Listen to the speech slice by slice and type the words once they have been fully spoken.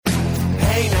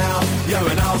Hey now,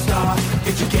 you're an all-star.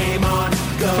 Get your game on,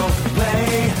 go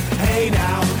play. Hey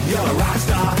now, you're a rock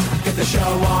star. Get the show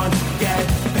on, get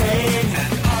paid.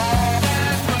 And all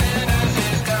that glitters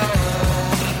is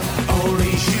gold.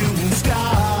 Only shooting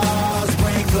stars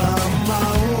break the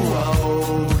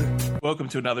mold. Welcome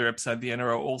to another episode of the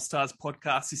NRL All-Stars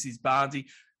podcast. This is Barnesy.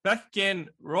 Back again,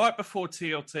 right before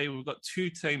TLT. We've got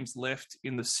two teams left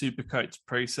in the Supercoach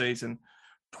preseason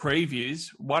previews.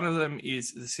 One of them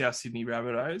is the South Sydney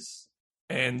Rabbitohs,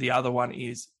 and the other one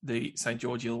is the St.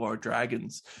 George Illawarra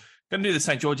Dragons. Going to do the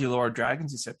St. George Illawarra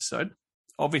Dragons this episode.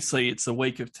 Obviously, it's the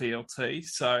week of TLT,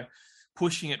 so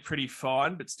pushing it pretty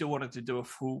fine, but still wanted to do a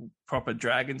full, proper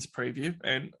Dragons preview.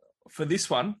 And for this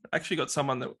one, actually got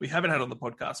someone that we haven't had on the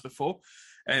podcast before.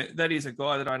 And that is a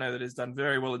guy that I know that has done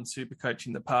very well in Supercoach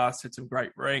in the past, had some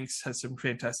great ranks, has some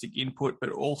fantastic input, but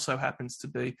also happens to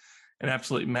be an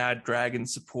absolute mad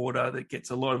Dragons supporter that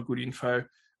gets a lot of good info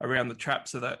around the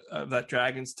traps of that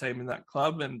Dragons team and that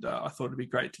club. And I thought it'd be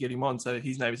great to get him on. So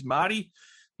his name is Marty.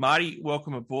 Marty,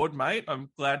 welcome aboard, mate. I'm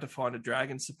glad to find a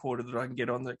Dragons supporter that I can get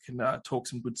on that can talk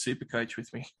some good Supercoach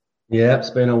with me. Yeah,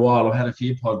 it's been a while. I've had a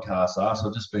few podcasts asked.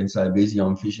 I've just been so busy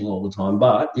on fishing all the time.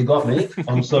 But you got me.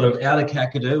 I'm sort of out of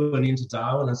Kakadu and into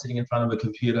Darwin and sitting in front of a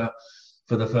computer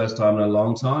for the first time in a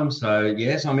long time. So,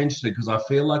 yes, I'm interested because I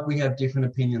feel like we have different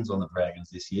opinions on the Dragons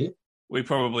this year. We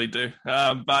probably do.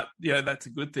 But, yeah, that's a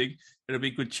good thing. It'll be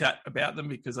a good chat about them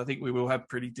because I think we will have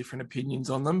pretty different opinions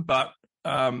on them. But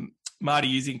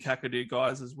Marty is in Kakadu,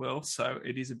 guys, as well. So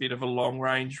it is a bit of a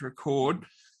long-range record.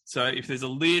 So if there's a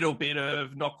little bit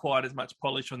of not quite as much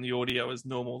polish on the audio as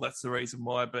normal, that's the reason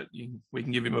why. But we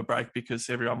can give him a break because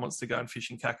everyone wants to go and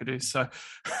fish in Kakadu. So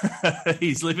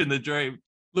he's living the dream.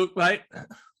 Look, mate,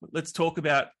 let's talk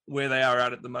about where they are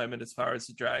at the moment as far as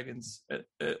the Dragons,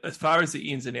 as far as the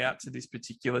ins and outs of this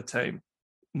particular team.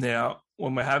 Now,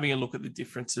 when we're having a look at the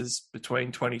differences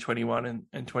between 2021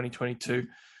 and 2022,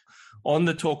 on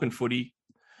the Talkin' Footy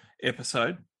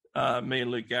episode, me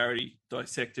and Luke Garrity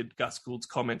dissected Gus Gould's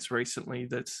comments recently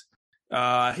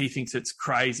that he thinks it's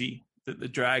crazy that the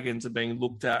Dragons are being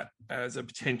looked at as a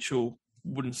potential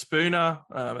wooden spooner,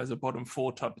 as a bottom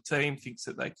four type of team, thinks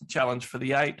that they can challenge for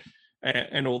the 8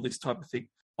 and all this type of thing.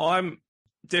 I'm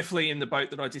definitely in the boat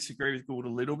that I disagree with Gould a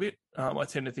little bit. I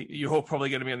tend to think you're all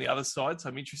probably going to be on the other side, so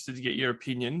I'm interested to get your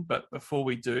opinion. But before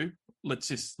we do, let's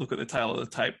just look at the tail of the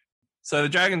tape. So the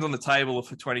Dragons on the table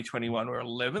for 2021 were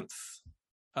 11th.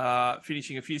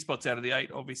 Finishing a few spots out of the 8,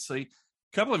 obviously.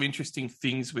 A couple of interesting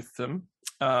things with them.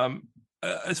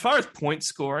 As far as point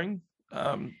scoring,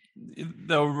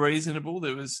 they were reasonable.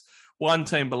 There was one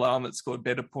team below them that scored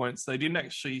better points. They didn't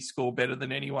actually score better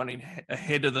than anyone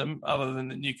ahead of them other than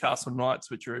the Newcastle Knights,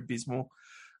 which are abysmal.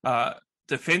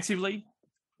 Defensively,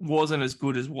 wasn't as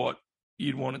good as what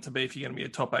you'd want it to be if you're going to be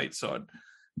a top 8 side.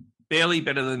 Barely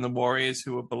better than the Warriors,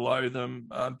 who are below them.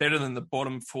 Better than the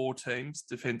bottom 4 teams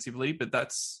defensively, but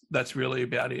that's really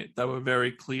about it. They were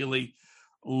very clearly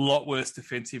a lot worse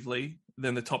defensively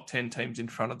than the top 10 teams in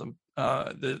front of them.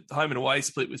 The home and away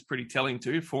split was pretty telling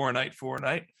too, 4-8,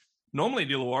 4-8. Normally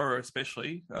Illawarra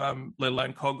especially, let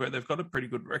alone Cogra, they've got a pretty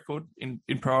good record in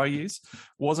prior years.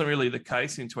 Wasn't really the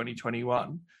case in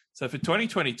 2021. So for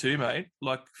 2022, mate,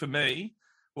 like for me,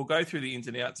 we'll go through the ins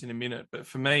and outs in a minute, but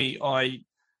for me, I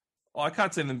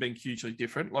can't see them being hugely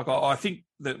different. Like I think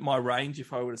that my range,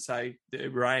 if I were to say the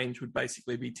range, would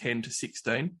basically be 10 to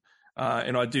 16.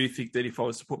 And I do think that if I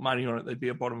was to put money on it, they'd be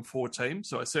a bottom 4 team.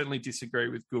 So I certainly disagree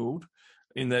with Gould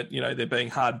in that, they're being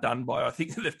hard done by. I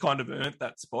think they've kind of earned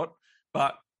that spot.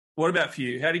 But what about for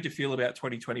you? How did you feel about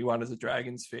 2021 as a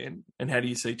Dragons fan? And how do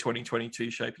you see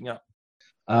 2022 shaping up?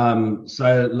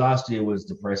 So last year was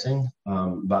depressing.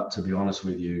 But to be honest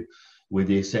with you, with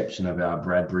the exception of our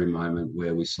Bradbury moment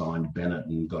where we signed Bennett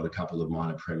and got a couple of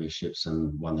minor premierships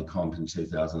and won the comp in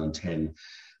 2010,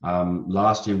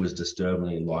 last year was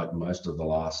disturbingly like most of the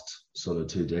last sort of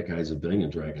 2 decades of being a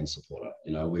Dragons supporter.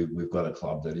 We've got a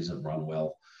club that isn't run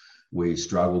well. We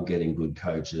struggle getting good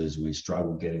coaches. We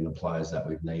struggle getting the players that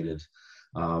we've needed.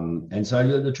 And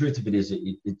so the truth of it is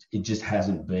it just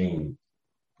hasn't been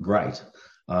great.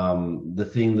 The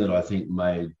thing that I think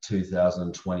made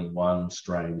 2021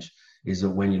 strange is that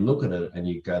when you look at it and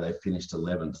you go, they finished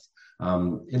 11th,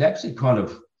 it actually kind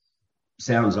of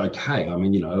sounds okay. I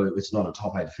mean, it's not a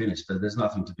top 8 finish, but there's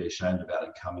nothing to be ashamed about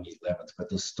it coming 11th. But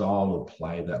the style of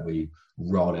play that we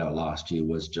rolled out last year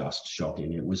was just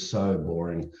shocking. It was so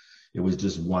boring. It was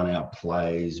just 1-out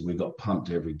plays. We got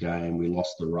pumped every game. We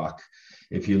lost the ruck.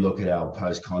 If you look at our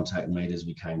post-contact meters,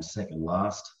 we came second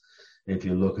last. If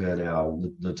you look at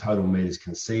the total meters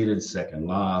conceded, second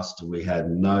last. We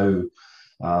had no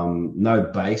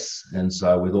no base. And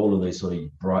so with all of these sort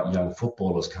of bright young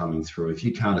footballers coming through, if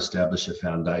you can't establish a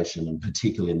foundation, and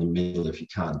particularly in the middle, if you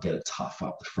can't get it tough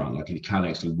up the front, like if you can't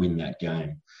actually win that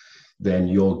game, then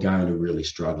you're going to really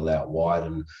struggle out wide.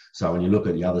 And so when you look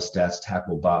at the other stats,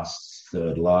 tackle busts,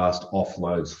 third last,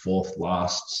 offloads, fourth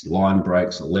last, line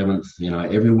breaks, 11th,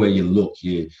 everywhere you look,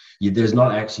 there's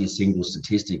not actually a single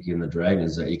statistic in the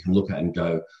Dragons that you can look at and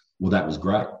go, well, that was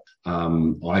great.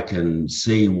 I can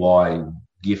see why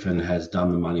Giffen has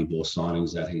done the Moneyball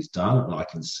signings that he's done, and I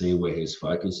can see where his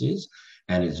focus is.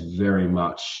 And it's very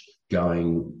much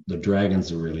going, the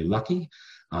Dragons are really lucky.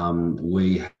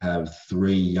 We have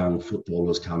 3 young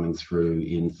footballers coming through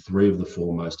in 3 of the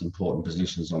 4 most important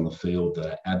positions on the field that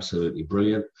are absolutely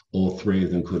brilliant. All 3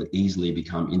 of them could easily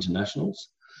become internationals.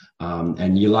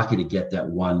 And you're lucky to get that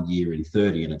 1 year in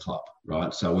 30 in a club,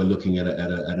 right? So we're looking at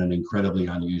an incredibly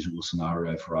unusual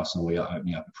scenario for us, and we are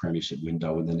opening up a premiership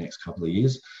window in the next couple of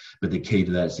years. But the key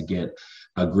to that is to get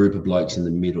a group of blokes in the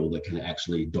middle that can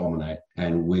actually dominate.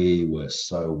 And we were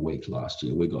so weak last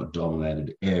year. We got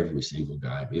dominated every single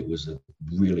game. It was a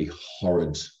really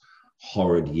horrid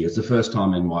year. It's the first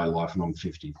time in my life, and I'm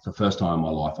 50, it's the first time in my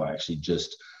life I actually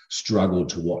just struggled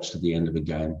to watch to the end of a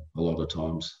game a lot of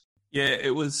times. Yeah,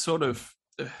 it was sort of,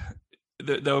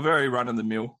 they were very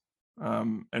run-of-the-mill.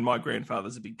 And my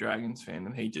grandfather's a big Dragons fan,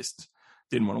 and he just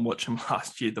didn't want to watch them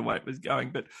last year the way it was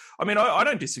going. But, I mean, I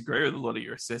don't disagree with a lot of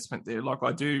your assessment there. Like,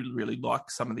 I do really like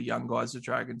some of the young guys the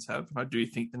Dragons have, and I do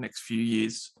think the next few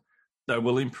years they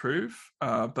will improve.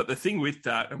 But the thing with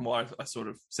that, and why I sort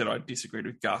of said I disagreed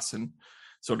with Gus and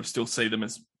sort of still see them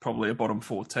as probably a bottom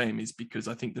 4 team, is because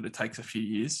I think that it takes a few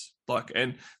years.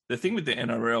 And the thing with the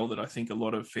NRL that I think a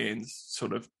lot of fans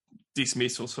sort of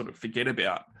dismiss or sort of forget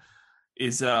about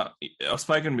is I've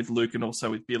spoken with Luke and also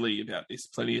with Billy about this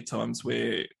plenty of times,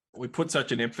 where we put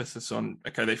such an emphasis on,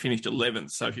 okay, they finished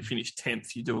 11th, so if you finish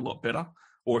 10th, you do a lot better.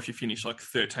 Or if you finish like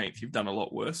 13th, you've done a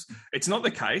lot worse. It's not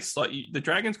the case. Like, the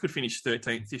Dragons could finish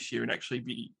 13th this year and actually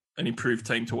be an improved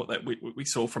team to what we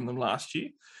saw from them last year.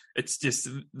 It's just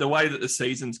the way that the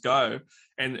seasons go.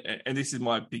 And this is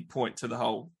my big point to the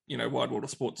whole, Wide Water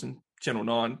Sports and Channel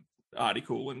 9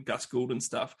 article and Gus Gould and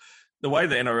stuff. The way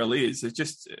the NRL is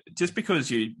just because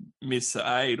you miss the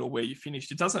 8 or where you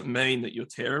finished, it doesn't mean that you're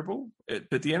terrible.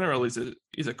 But the NRL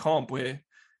is a comp where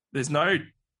there's no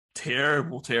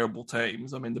terrible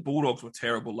teams. I mean, the Bulldogs were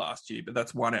terrible last year, but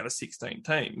that's 1 out of 16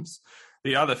 teams.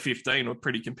 The other 15 were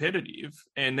pretty competitive,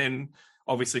 and then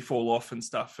obviously fall off and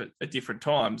stuff at different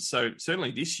times. So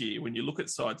certainly this year, when you look at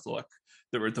sides like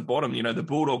that are at the bottom, the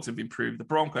Bulldogs have improved, the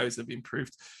Broncos have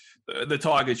improved, the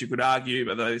Tigers, you could argue,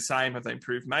 are they the same? Have they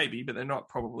improved? Maybe, but they're not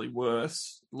probably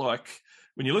worse. Like,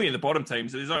 when you're looking at the bottom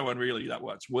teams, there's no one really that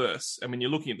much worse. And when you're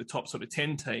looking at the top sort of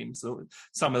 10 teams,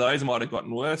 some of those might have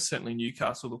gotten worse. Certainly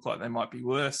Newcastle look like they might be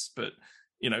worse, but,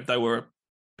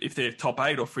 if they're top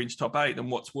 8 or fringe top 8, then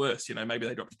what's worse? Maybe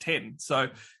they dropped to 10. So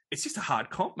it's just a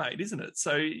hard comp, mate, isn't it?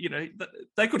 So,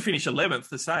 they could finish 11th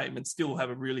the same and still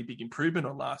have a really big improvement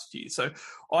on last year. So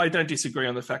I don't disagree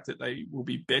on the fact that they will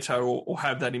be better or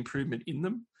have that improvement in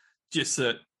them. Just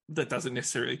that doesn't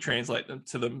necessarily translate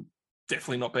to them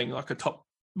definitely not being like a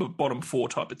bottom 4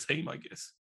 type of team, I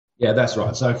guess. Yeah, that's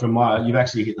right. So you've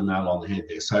actually hit the nail on the head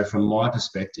there. So from my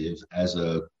perspective as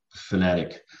a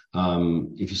fanatic,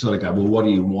 if you sort of go, well, what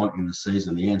do you want in the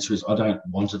season? The answer is I don't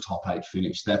want a top 8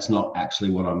 finish. That's not actually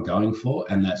what I'm going for,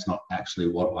 and that's not actually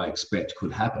what I expect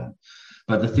could happen.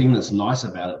 But the thing that's nice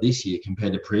about it this year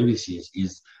compared to previous years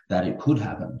is that it could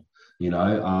happen.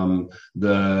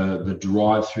 The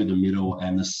drive through the middle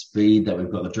and the speed that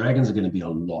we've got. The Dragons are going to be a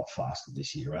lot faster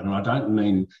this year, right? And I don't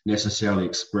mean necessarily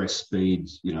express speed,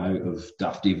 of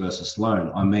Dufty versus Sloan.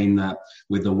 I mean that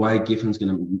with the way Giffen's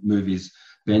going to move his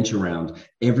bench around,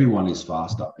 everyone is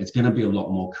faster. It's going to be a lot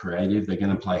more creative. They're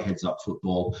going to play heads-up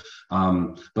football.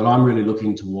 But I'm really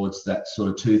looking towards that sort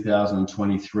of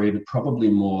 2023, but probably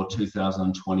more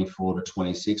 2024 to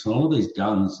 26. And all of these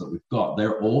guns that we've got,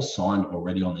 they're all signed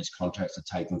already on these contracts to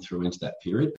take them through into that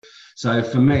period. So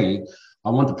for me, I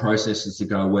want the processes to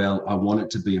go well. I want it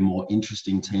to be a more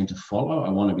interesting team to follow. I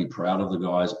want to be proud of the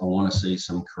guys. I want to see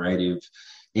some creative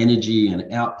energy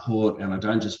and output, and I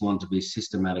don't just want to be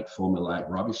systematic Formula 8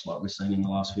 rubbish like we've seen in the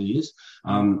last few years.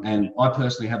 And I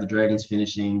personally have the Dragons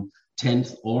finishing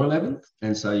 10th or 11th,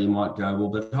 and so you might go, well,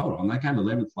 but hold on, they came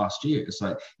 11th last year. It's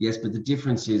like, yes, but the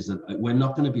difference is that we're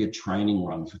not going to be a training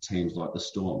run for teams like the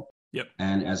Storm. Yep.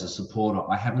 And as a supporter,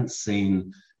 I haven't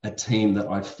seen a team that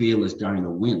I feel is going to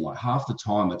win. Like, half the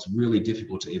time, it's really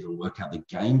difficult to even work out the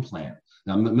game plan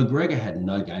Now, McGregor had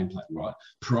no game plan, right?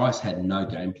 Price had no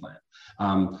game plan.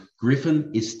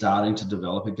 Griffin is starting to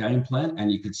develop a game plan,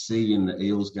 and you could see in the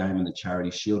Eels game and the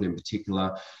Charity Shield in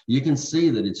particular, you can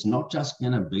see that it's not just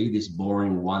going to be this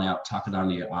boring one-out, tuck it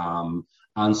under your arm,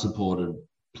 unsupported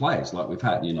plays like we've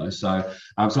had, So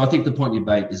I think the point you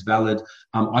make is valid.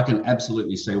 I can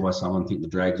absolutely see why someone think the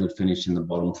Dragons would finish in the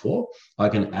bottom four. I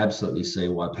can absolutely see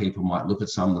why people might look at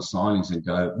some of the signings and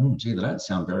go, gee, they don't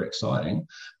sound very exciting.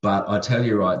 But I tell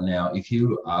you right now, if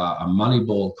you are a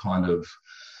Moneyball kind of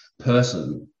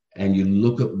person and you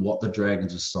look at what the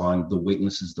Dragons have signed, the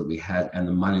weaknesses that we had and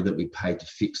the money that we paid to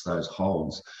fix those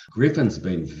holes, Griffin's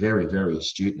been very, very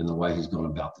astute in the way he's gone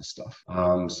about this stuff.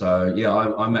 I'm excited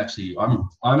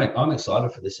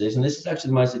for this season. This is actually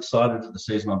the most excited for the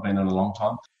season I've been in a long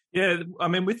time. Yeah, I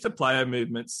mean, with the player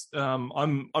movements,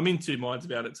 I'm in two minds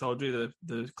about it. So I'll do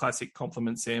the classic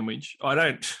compliment sandwich. I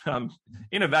don't,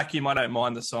 in a vacuum, I don't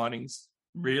mind the signings,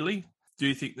 really.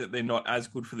 Do think that they're not as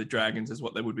good for the Dragons as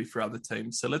what they would be for other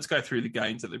teams. So let's go through the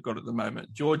gains that they've got at the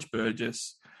moment. George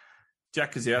Burgess,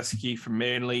 Jack Kozlowski from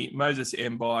Manly, Moses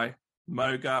Mbai,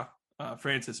 Moga,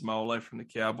 Francis Molo from the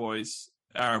Cowboys,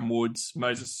 Aaron Woods,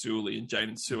 Moses Suli and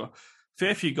Jaden Sewer.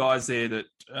 Fair few guys there that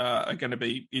are going to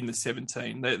be in the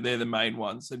 17. They're the main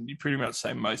ones. And you pretty much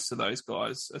say most of those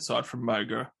guys, aside from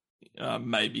Moga,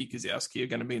 maybe Kozlowski, are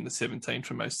going to be in the 17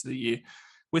 for most of the year.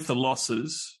 With the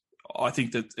losses, I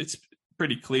think that it's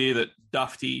pretty clear that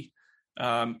Dufty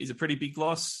is a pretty big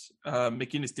loss.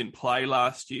 McInnes didn't play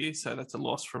last year, so that's a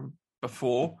loss from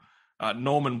before.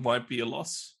 Norman won't be a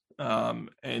loss. And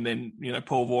then,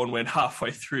 Paul Vaughan went halfway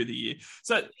through the year.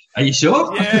 So, are you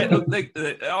sure? Yeah,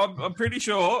 I'm pretty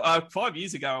sure. 5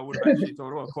 years ago, I would have actually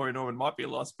thought, Corey Norman might be a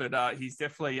loss, but he's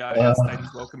definitely stayed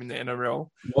his welcome in the NRL.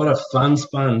 What a fun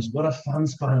sponge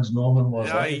Norman was.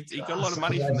 Yeah, he got a lot of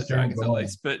money from the Dragons at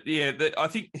least. But yeah, I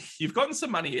think you've gotten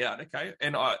some money out, okay?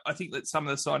 And I think that some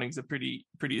of the signings are pretty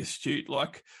astute.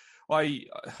 Like, I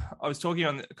was talking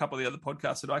on a couple of the other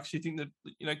podcasts that I actually think that,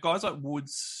 guys like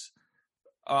Woods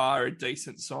are a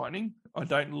decent signing. I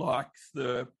don't like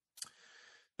the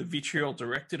vitriol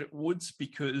directed at Woods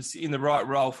because in the right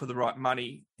role for the right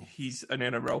money, he's an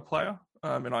NRL player.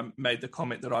 And I made the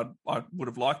comment that I would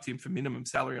have liked him for minimum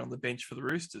salary on the bench for the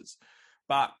Roosters.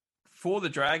 But for the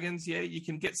Dragons, yeah, you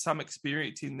can get some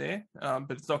experience in there,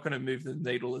 but it's not going to move the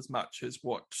needle as much as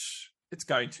what it's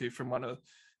going to from one of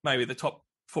maybe the top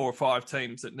 4 or 5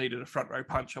 teams that needed a front row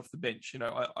punch off the bench.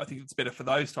 I think it's better for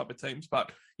those type of teams,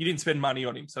 but you didn't spend money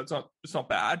on him, so it's not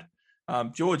bad.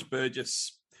 George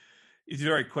Burgess is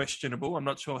very questionable. I'm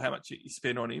not sure how much you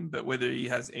spent on him, but whether he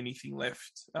has anything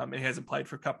left. He hasn't played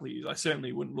for a couple of years. I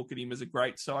certainly wouldn't look at him as a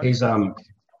great signing. He's on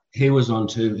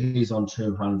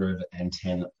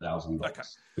 $210,000. Okay.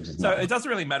 So it doesn't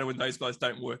really matter when those guys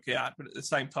don't work out, but at the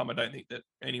same time, I don't think that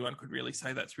anyone could really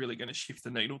say that's really going to shift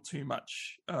the needle too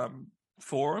much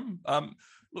for him.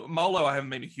 Look, Molo, I haven't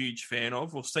been a huge fan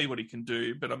of. We'll see what he can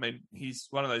do, but I mean, he's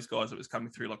one of those guys that was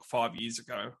coming through like 5 years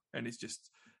ago, and he's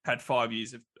just had 5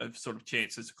 years of sort of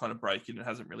chances to kind of break in and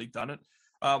hasn't really done it.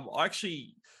 I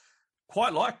actually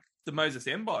quite like the Moses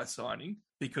Mbai signing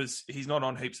because he's not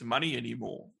on heaps of money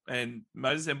anymore. And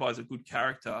Moses Mbai is a good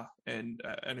character and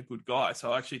a good guy.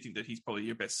 So I actually think that he's probably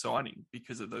your best signing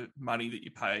because of the money that you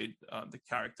paid, the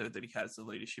character that he has, the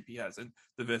leadership he has, and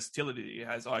the versatility that he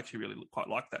has. I actually really quite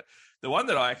like that. The one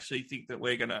that I actually think that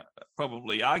we're going to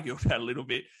probably argue about a little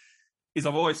bit is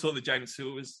I've always thought that Jaden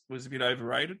Sewer was a bit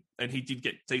overrated, and he did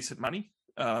get decent money.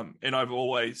 And I've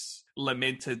always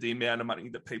lamented the amount of money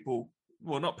that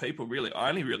not people really. I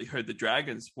only really heard the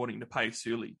Dragons wanting to pay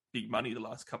Suli big money the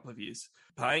last couple of years.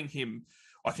 Paying him,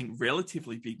 I think,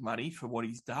 relatively big money for what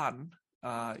he's done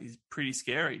is pretty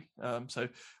scary. So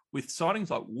with signings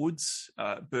like Woods,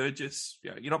 Burgess,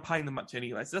 you're not paying them much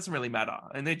anyway. So it doesn't really matter.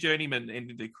 And they're journeyman,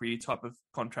 end of their career type of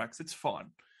contracts. It's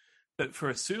fine. But for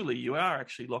a Suli, you are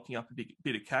actually locking up a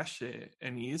bit of cash there.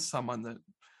 And he is someone that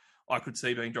I could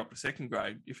see being dropped to second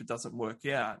grade if it doesn't work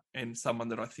out, and someone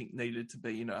that I think needed to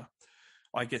be in a,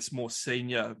 I guess, more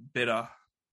senior, better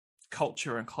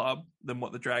culture and club than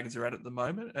what the Dragons are at the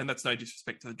moment. And that's no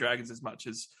disrespect to the Dragons as much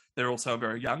as they're also a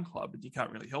very young club, and you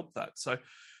can't really help that. So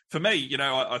for me,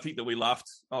 I think that we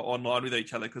laughed online with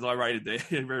each other because I rated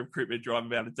their recruitment drive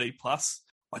about a D+.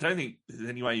 I don't think there's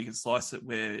any way you can slice it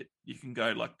where you can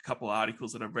go like a couple of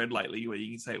articles that I've read lately where you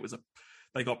can say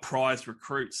they got prized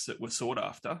recruits that were sought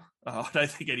after. I don't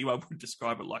think anyone would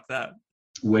describe it like that.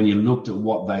 When you looked at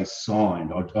what they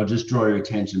signed, I'll just draw your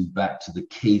attention back to the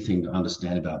key thing to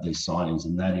understand about these signings,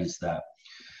 and that is that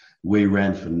we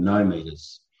ran for no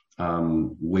meters.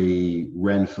 We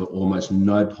ran for almost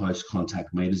no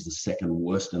post-contact meters, the second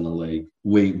worst in the league.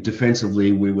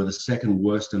 Defensively, we were the second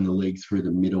worst in the league through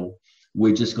the middle.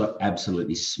 We just got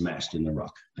absolutely smashed in the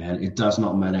ruck. And it does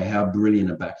not matter how brilliant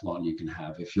a back line you can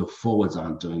have. If your forwards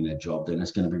aren't doing their job, then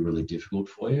it's going to be really difficult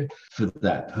for you for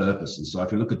that purpose. And so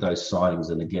if you look at those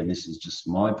signings, and again, this is just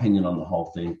my opinion on the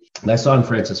whole thing. They signed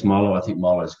Francis Molo. I think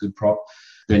Molo is a good prop.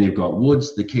 Then you've got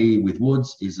Woods. The key with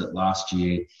Woods is that last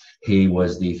year he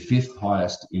was the 5th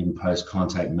highest in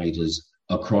post-contact meters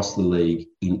across the league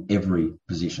in every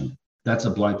position. That's a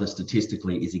bloke that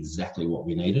statistically is exactly what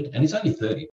we needed. And he's only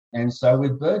 30. And so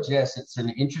with Burgess, it's an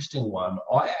interesting one.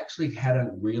 I actually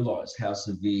hadn't realised how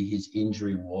severe his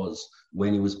injury was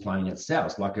when he was playing at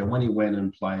South. Like when he went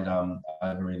and played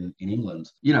over in England,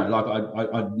 you know, like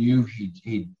I knew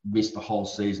he'd missed the whole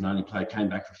season, came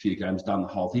back for a few games, done the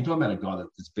whole thing. Talking about a guy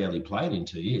that's barely played in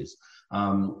 2 years.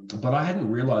 But I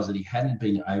hadn't realised that he hadn't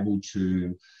been able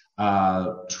to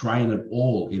train at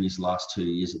all in his last 2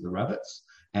 years at the Rabbits.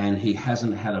 And he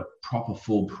hasn't had a proper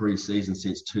full pre-season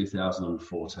since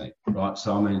 2014, right?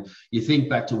 So, I mean, you think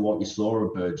back to what you saw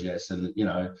of Burgess and, you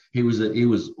know, he was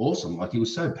awesome. Like, he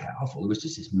was so powerful. It was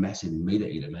just this massive meat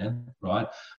eater, man, right?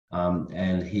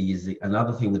 And he is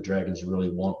another thing the Dragons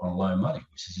really want on low money,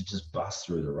 which is to just bust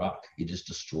through the ruck. He just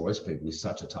destroys people. He's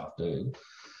such a tough dude.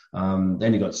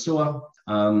 Then you got Sewer.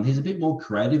 He's a bit more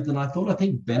creative than I thought. I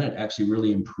think Bennett actually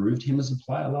really improved him as a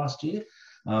player last year.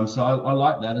 So I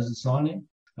like that as a signing.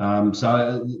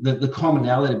 So the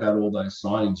commonality about all those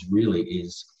signings really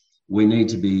is we need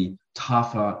to be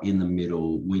tougher in the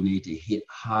middle. We need to hit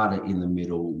harder in the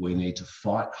middle. We need to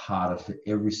fight harder for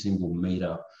every single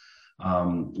meter.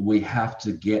 We have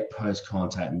to get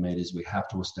post-contact meters. We have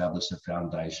to establish a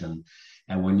foundation.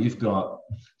 And when you've got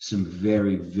some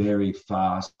very, very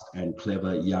fast and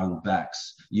clever young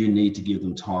backs, you need to give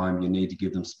them time, you need to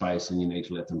give them space, and you need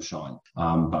to let them shine.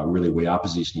 But really, we are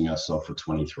positioning ourselves for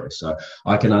 23. So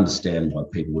I can understand why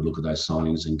people would look at those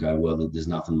signings and go, well, there's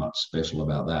nothing much special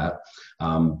about that.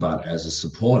 But as a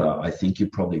supporter, I think you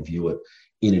probably view it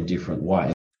in a different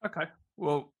way. Okay.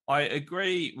 Well, I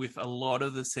agree with a lot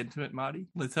of the sentiment, Marty.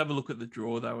 Let's have a look at the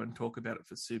draw, though, and talk about it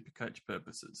for Supercoach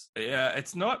purposes. Yeah,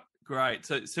 it's not great.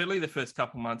 So certainly the first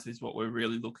couple of months is what we're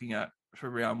really looking at for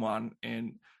round one.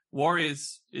 And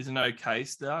Warriors is an okay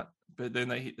start, but then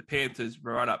they hit the Panthers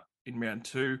right up in round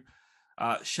two.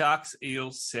 Sharks,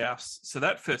 Eels, Souths. So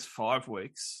that first 5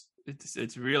 weeks,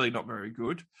 it's really not very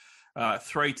good.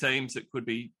 3 teams that could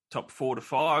be top 4 to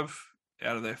 5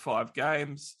 out of their 5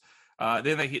 games.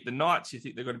 Then they hit the Knights. You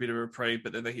think they've got a bit of a reprieve,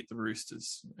 but then they hit the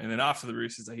Roosters. And then after the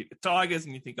Roosters, they hit the Tigers,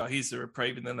 and you think, oh, here's the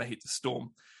reprieve, and then they hit the Storm.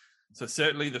 So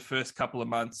certainly the first couple of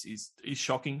months is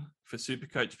shocking for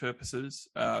Supercoach purposes.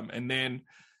 And then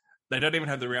they don't even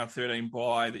have the round 13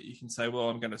 bye that you can say, well,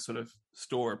 I'm going to sort of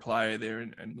store a player there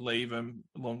and leave them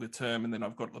longer term, and then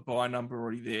I've got the bye number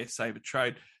already there, save a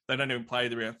trade. They don't even play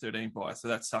the round 13 bye, so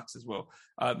that sucks as well.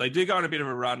 They do go on a bit of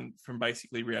a run from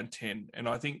basically round 10, and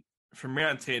I think from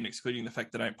round 10, excluding the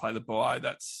fact they don't play the bye,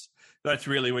 that's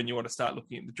really when you want to start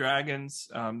looking at the Dragons.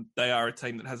 They are a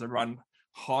team that has a run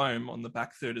home on the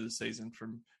back third of the season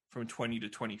from 20 to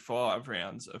 25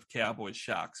 rounds of Cowboys,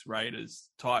 Sharks, Raiders,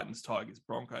 Titans, Tigers,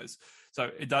 Broncos. So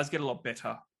it does get a lot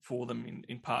better for them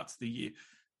in parts of the year.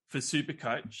 For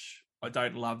Supercoach, I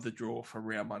don't love the draw for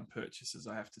round one purchases,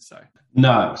 I have to say.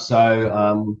 No.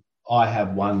 So I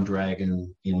have one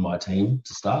Dragon in my team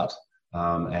to start.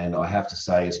 And I have to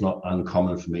say, it's not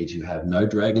uncommon for me to have no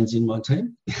Dragons in my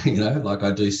team. You know, like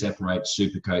I do separate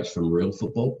Supercoach from real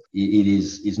football.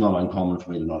 It's not uncommon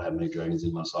for me to not have any Dragons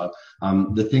in my side.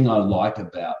 The thing I like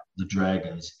about the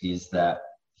Dragons is that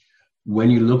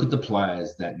when you look at the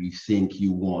players that you think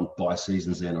you want by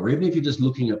season's end, or even if you're just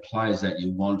looking at players that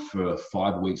you want for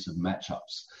 5 weeks of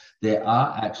matchups, there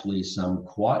are actually some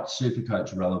quite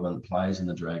Supercoach relevant players in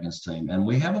the Dragons team. And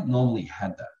we haven't normally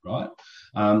had that, right?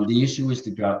 The issue is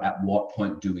to go, at what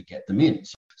point do we get them in?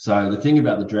 So the thing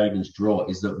about the Dragons draw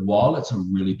is that while it's a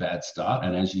really bad start,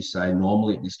 and as you say,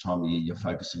 normally at this time of year, you're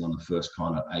focusing on the first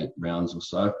kind of 8 rounds or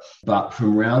so, but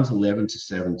from rounds 11 to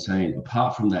 17,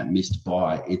 apart from that missed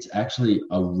bye, it's actually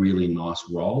a really nice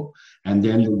roll. And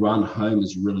then the run home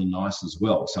is really nice as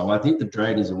well. So I think the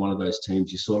Dragons are one of those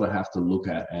teams you sort of have to look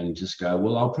at and just go,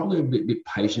 well, I'll probably be a bit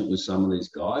patient with some of these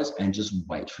guys and just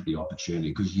wait for the opportunity,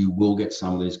 because you will get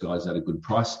some of these guys at a good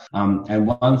price. And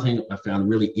one thing I found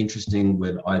really interesting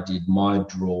when I did my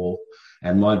draw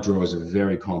And my draw is a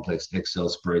very complex Excel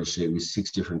spreadsheet with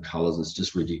 6 different colors. It's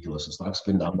just ridiculous. It's like it's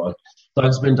been done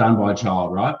by a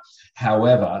child, right?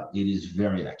 However, it is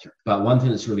very accurate. But one thing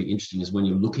that's really interesting is when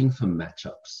you're looking for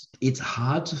matchups, it's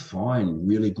hard to find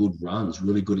really good runs,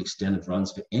 really good extended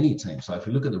runs for any team. So if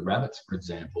you look at the Rabbits, for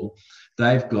example,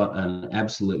 they've got an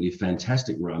absolutely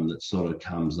fantastic run that sort of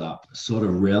comes up sort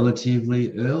of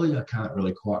relatively early. I can't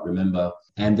really quite remember.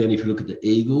 And then if you look at the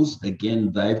Eagles,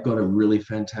 again, they've got a really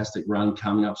fantastic run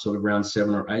coming up sort of around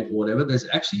 7 or 8 or whatever. There's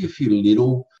actually a few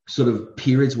little sort of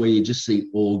periods where you just see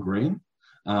all green,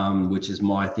 which is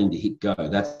my thing to hit go.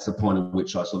 That's the point at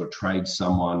which I sort of trade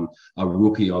someone, a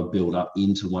rookie I've built up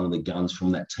into one of the guns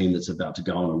from that team that's about to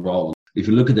go on a roll. If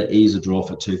you look at the ease of draw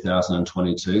for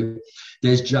 2022,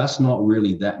 there's just not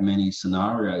really that many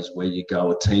scenarios where you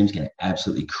go, a team's going to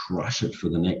absolutely crush it for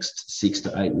the next 6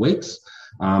 to 8 weeks.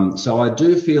 So I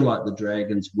do feel like the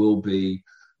Dragons will be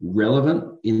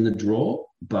relevant in the draw,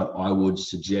 but I would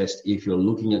suggest if you're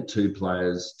looking at 2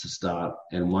 players to start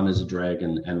and one is a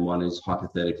Dragon and one is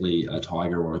hypothetically a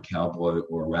Tiger or a Cowboy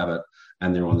or a Rabbit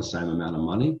and they're on the same amount of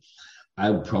money,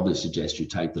 I would probably suggest you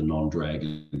take the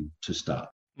non-Dragon to start.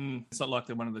 It's not like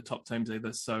they're one of the top teams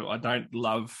either, so I don't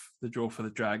love the draw for the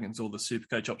Dragons or the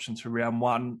Supercoach options for round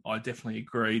 1. I definitely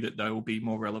agree that they will be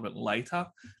more relevant later.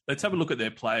 Let's have a look at their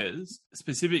players.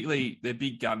 Specifically, their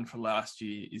big gun for last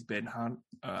year is Ben Hunt.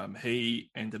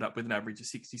 He ended up with an average of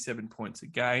 67 points a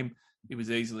game. It was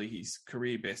easily his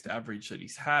career best average that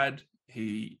he's had.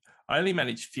 He only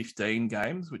managed 15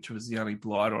 games, which was the only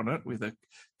blight on it, with a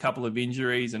couple of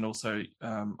injuries and also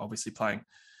obviously playing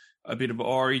a bit of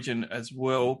Origin as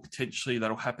well. Potentially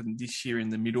that'll happen this year in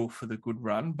the middle for the good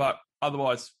run. But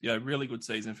otherwise, really good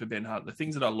season for Ben Hunt. The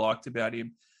things that I liked about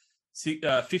him,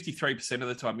 53% of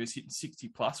the time he was hitting 60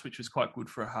 plus, which was quite good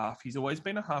for a half. He's always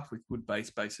been a half with good base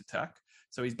attack.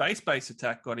 So his base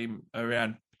attack got him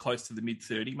around close to the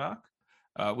mid-30 mark,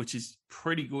 which is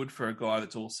pretty good for a guy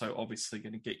that's also obviously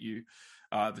going to get you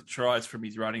the tries from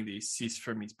his running, the assists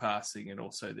from his passing, and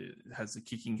also has the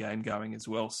kicking game going as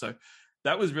well. So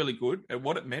that was really good. And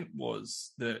what it meant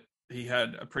was that he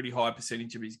had a pretty high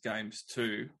percentage of his games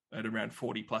too, at around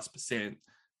 40+%,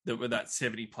 that were that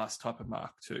 70+ type of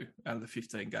mark too, out of the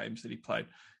 15 games that he played.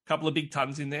 A couple of big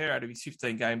tons in there. Out of his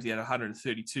 15 games, he had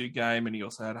 132 game, and he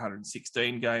also had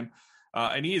 116 game.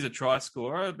 And he is a try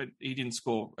scorer, but he didn't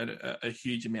score a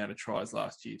huge amount of tries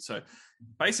last year. So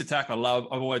base attack, I've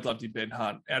always loved in Ben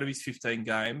Hunt. Out of his 15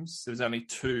 games, there was only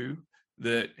 2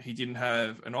 that he didn't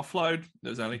have an offload.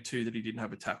 There's only 2 that he didn't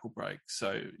have a tackle break.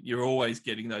 So you're always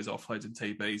getting those offloads and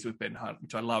TBs with Ben Hunt,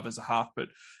 which I love as a half, but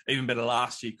even better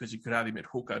last year because you could have him at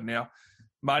hooker. Now,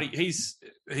 Marty, he's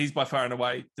by far and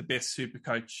away the best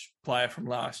Supercoach player from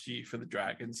last year for the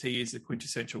Dragons. He is the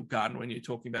quintessential gun when you're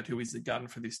talking about who is the gun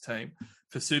for this team.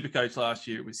 For Supercoach last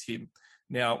year, it was him.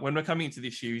 Now, when we're coming into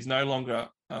this year, he's no longer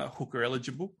hooker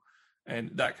eligible.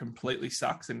 And that completely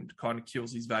sucks and kind of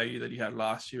kills his value that he had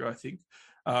last year, I think.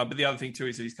 But the other thing too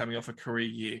is that he's coming off a career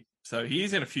year. So he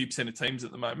is in a few percent of teams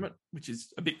at the moment, which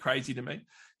is a bit crazy to me.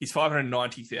 He's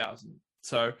 590,000.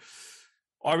 So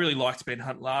I really liked Ben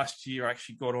Hunt last year. I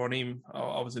actually got on him.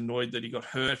 I was annoyed that he got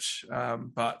hurt.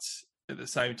 But at the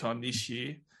same time this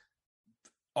year,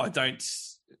 I don't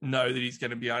know that he's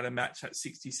going to be able to match that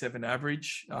 67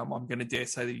 average. I'm going to dare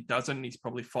say that he doesn't. He's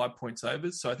probably 5 points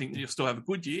over. So I think you'll still have a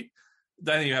good year.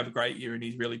 Don't think you have a great year, and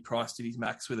he's really priced at his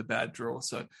max with a bad draw.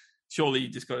 So surely you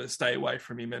just got to stay away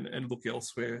from him and look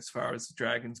elsewhere as far as the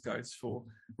Dragons goes for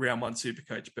round 1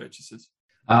 Supercoach purchases.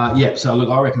 So look,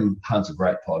 I reckon Hunt's a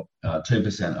great pod.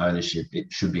 2% ownership, it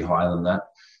should be higher than that.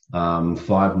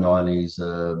 590 is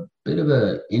a bit of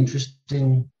an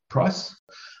interesting price.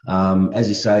 As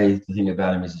you say, the thing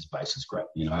about him is his base is great.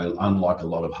 Unlike a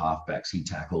lot of halfbacks, he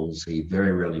tackles. He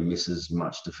very rarely misses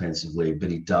much defensively, but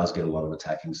he does get a lot of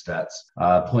attacking stats.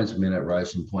 Points per minute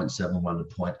rose from 0.71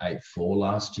 to 0.84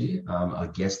 last year. I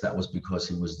guess that was because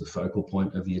he was the focal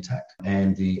point of the attack.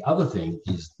 And the other thing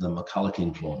is the McCulloch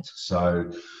influence. So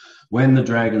when the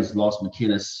Dragons lost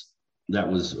McInnes, that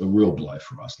was a real blow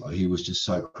for us. Like, he was just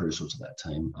so crucial to that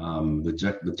team. With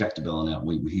Jack de Belin out,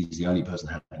 he's the only person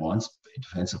that had line speed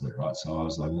defensively, right? So I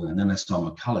was like, and then they saw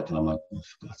McCulloch, and I'm like, oh,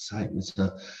 for God's sake,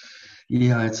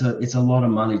 it's a lot of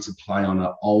money to play on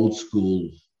an old school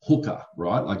hooker,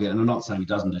 right? Like, and I'm not saying he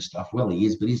doesn't do stuff well, he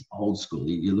is, but he's old school.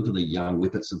 You look at the young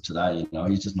whippets of today,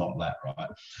 he's just not that, right?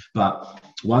 But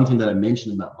one thing that I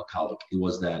mentioned about McCulloch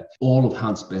was that all of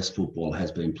Hunt's best football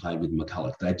has been played with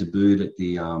McCulloch. They debuted at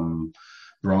the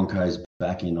Broncos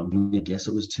back in, I'm going to guess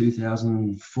it was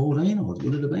 2014, or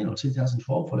would it have been, or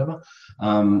 2012, whatever.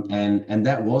 And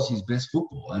that was his best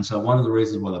football. And so one of the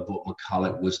reasons why they bought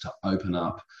McCulloch was to open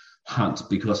up Hunt,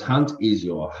 because Hunt is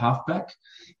your halfback.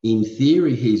 In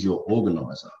theory, he's your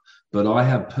organiser. But I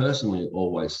have personally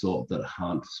always thought that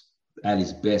Hunt, at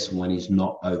his best when he's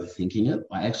not overthinking it,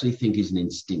 I actually think he's an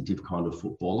instinctive kind of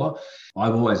footballer.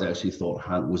 I've always actually thought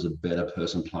Hunt was a better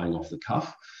person playing off the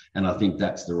cuff. And I think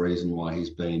that's the reason why he's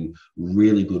been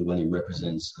really good when he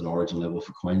represents at origin level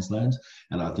for Queensland.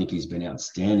 And I think he's been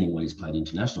outstanding when he's played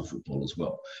international football as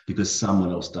well, because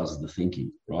someone else does the thinking,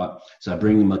 right? So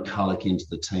bringing McCulloch into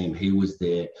the team, he was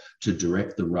there to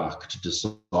direct the ruck, to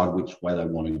decide which way they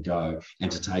want to go,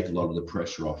 and to take a lot of the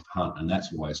pressure off Hunt. And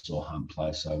that's why I saw Hunt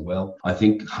play so well. I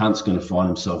think Hunt's going to find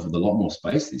himself with a lot more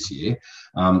space this year.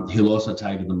 He'll also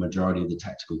take the majority of the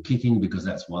tactical kicking, because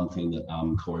that's one thing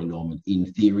that Corey Norman,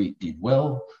 in theory, did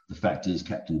well. The fact is,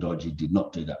 Captain Dodgy did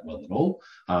not do that well at all,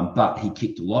 but he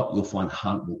kicked a lot. You'll find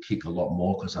Hunt will kick a lot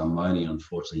more, because Armoni,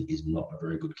 unfortunately, is not a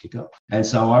very good kicker. And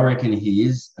so I reckon he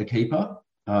is a keeper.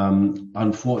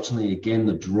 Unfortunately, again,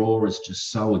 the draw is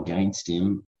just so against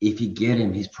him. If you get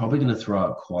him, he's probably going to throw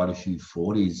up quite a few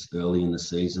 40s early in the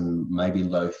season, maybe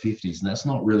low 50s, and that's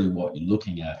not really what you're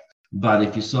looking at. But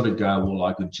if you sort of go, well,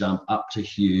 I could jump up to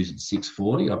Hughes at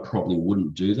 640, I probably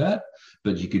wouldn't do that.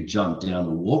 But you could jump down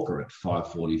to Walker at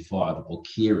 545 or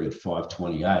Keary at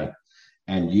 528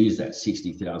 and use that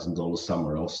 $60,000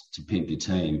 somewhere else to pimp your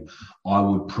team. I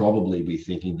would probably be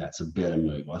thinking that's a better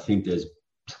move. I think there's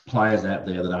players out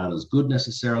there that aren't as good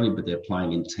necessarily, but they're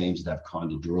playing in teams that have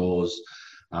kind of draws.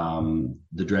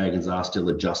 The Dragons are still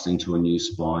adjusting to a new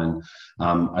spine.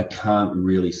 I can't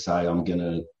really say I'm going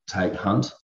to take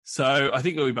Hunt. So I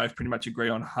think that we both pretty much agree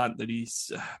on Hunt, that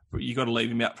you got to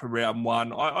leave him out for round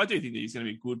one. I do think that he's going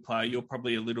to be a good player. You're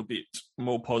probably a little bit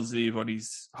more positive on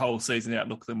his whole season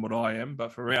outlook than what I am.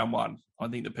 But for round one, I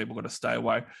think that people got to stay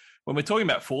away. When we're talking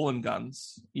about fallen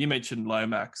guns, you mentioned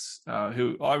Lomax,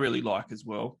 who I really like as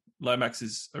well. Lomax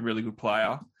is a really good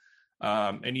player.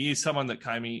 And he is someone that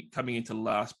coming into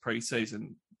last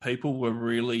preseason, people were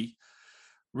really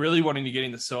wanting to get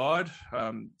in the side.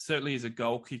 Certainly as a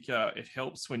goal kicker, it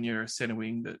helps when you're a centre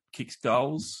wing that kicks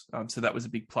goals. So that was a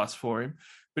big plus for him.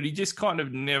 But he just kind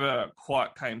of never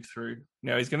quite came through.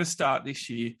 Now, he's going to start this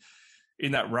year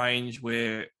in that range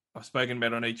where I've spoken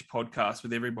about on each podcast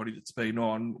with everybody that's been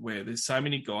on, where there's so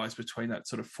many guys between that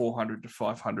sort of 400 to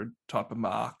 500 type of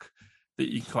mark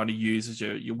that you can kind of use as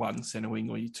your one centre wing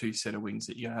or your two centre wings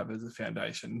that you have as a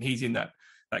foundation. And he's in that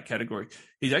category.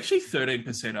 He's actually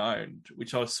 13% owned,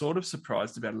 which I was sort of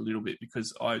surprised about a little bit,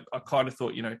 because I kind of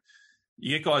thought,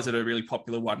 you get guys that are really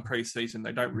popular one preseason,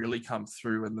 they don't really come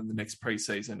through, and then the next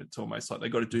preseason, it's almost like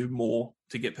they've got to do more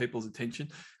to get people's attention.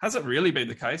 Hasn't really been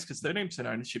the case, because 13%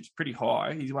 ownership is pretty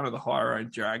high. He's one of the higher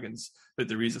owned Dragons that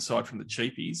there is, aside from the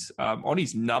cheapies. On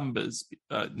his numbers,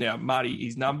 now, Marty,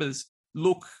 his numbers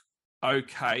look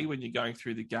okay when you're going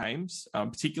through the games,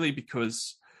 particularly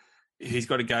because he's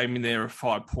got a game in there of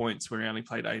 5 points where he only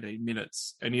played 18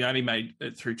 minutes, and he only made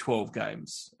it through 12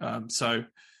 games. So,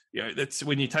 that's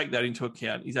when you take that into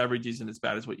account, his average isn't as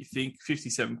bad as what you think.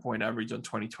 57-point average on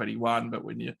 2021, but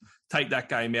when you take that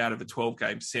game out of a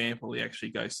 12-game sample, he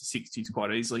actually goes to 60s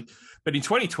quite easily. But in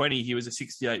 2020, he was a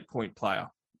 68-point player.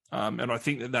 And I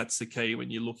think that's the key when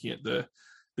you're looking at the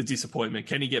disappointment.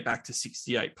 Can he get back to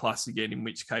 68 plus again, in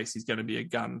which case he's going to be a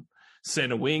gun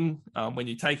centre wing? When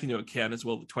you take into account as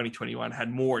well that 2021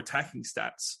 had more attacking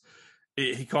stats,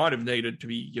 he kind of needed to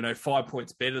be, 5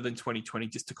 points better than 2020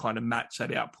 just to kind of match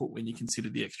that output when you consider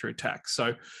the extra attacks.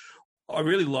 So I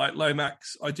really like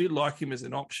Lomax. I do like him as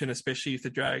an option, especially if the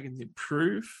Dragons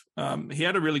improve. He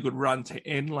had a really good run to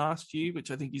end last year,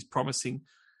 which I think is promising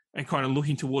and kind of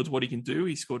looking towards what he can do.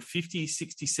 He scored 50,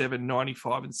 67,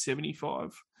 95 and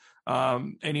 75.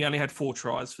 And he only had 4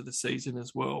 tries for the season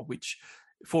as well, which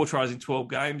 4 tries in 12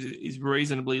 games is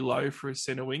reasonably low for a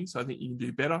centre wing, so I think you can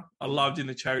do better. I loved in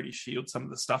the Charity Shield some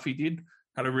of the stuff he did.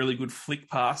 Had a really good flick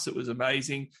pass. It was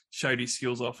amazing. Showed his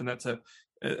skills off, and that's a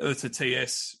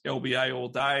TS LBA all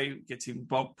day. Gets him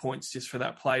bulk points just for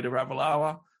that play to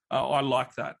Ravalawa. I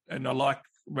like that, and I like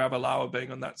Ravalawa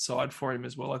being on that side for him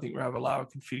as well. I think Ravalawa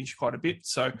can finish quite a bit.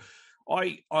 So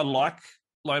I like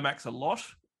Lomax a lot.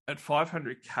 At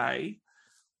 500K,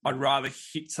 I'd rather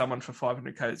hit someone for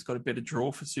 500K that's got a better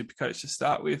draw for Supercoach to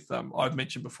start with. I've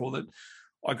mentioned before that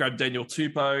I grabbed Daniel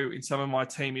Tupou in some of my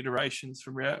team iterations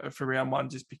for round one,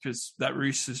 just because that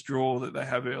Roosters draw that they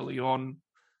have early on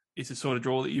is the sort of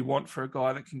draw that you want for a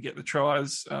guy that can get the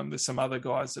tries. There's some other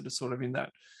guys that are sort of in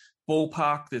that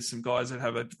ballpark. There's some guys that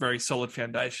have a very solid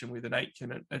foundation with an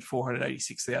Aitken at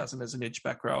 486,000 as an edge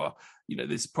back rower.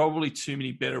 There's probably too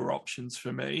many better options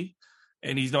for me.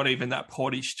 And he's not even that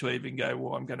poddish to even go,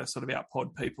 well, I'm going to sort of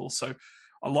out-pod people. So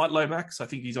I like Lomax. I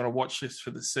think he's on a watch list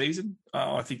for the season.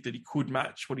 I think that he could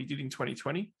match what he did in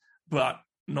 2020, but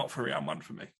not for round one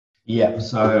for me. Yeah,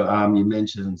 so you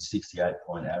mentioned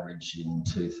 68-point average in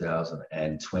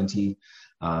 2020,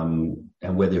 and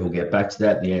whether he'll get back to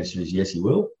that, the answer is yes, he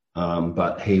will.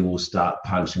 But he will start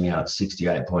punching out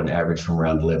 68-point average from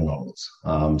round 11 onwards.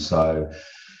 So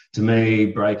to me,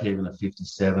 break even at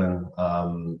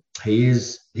 57. He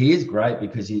is great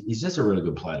because he's just a really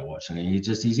good player to watch, and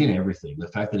he's in everything. The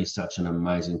fact that he's such an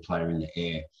amazing player in the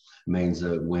air means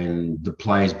that when the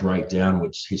plays break down,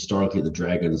 which historically at the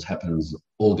Dragons happens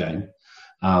all game,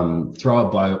 throw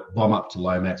a bomb up to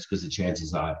Lomax because the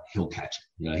chances are he'll catch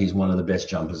it. He's one of the best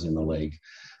jumpers in the league.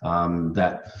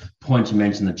 That point you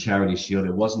mentioned, the Charity Shield,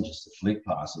 it wasn't just a flick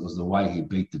pass, it was the way he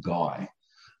beat the guy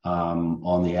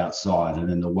on the outside, and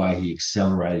then the way he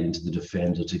accelerated into the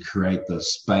defender to create the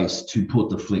space to put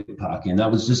the flick puck in.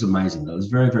 That was just amazing. There's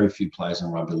very, very few players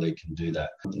in rugby league can do that.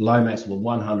 Lomax will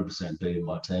 100% be in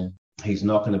my team. He's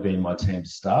not going to be in my team to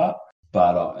start,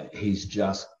 but he's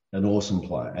just an awesome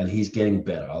player, and he's getting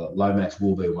better. Lomax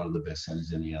will be one of the best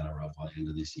centres in the NRL by the end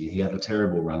of this year. He had a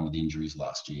terrible run with injuries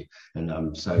last year,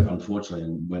 and so unfortunately,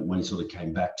 when he sort of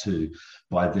came back to,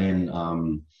 by then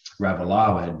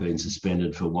Ravalawa had been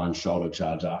suspended for one shoulder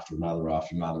charge after another.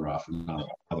 The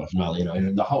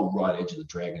whole right edge of the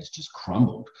Dragons just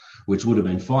crumbled, which would have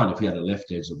been fine if we had a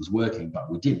left edge that was working, but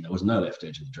we didn't. There was no left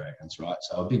edge of the Dragons, right?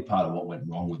 So a big part of what went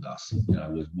wrong with us,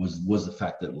 was the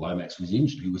fact that Lomax was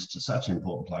injured. He was such an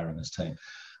important player in this team.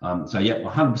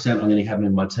 100% I'm going to have him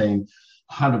in my team.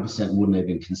 100% wouldn't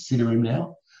even consider him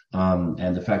now.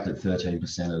 And the fact that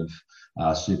 13% of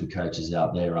super coaches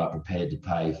out there are prepared to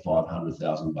pay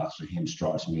 $500,000 for him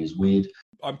strikes me as weird.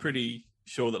 I'm pretty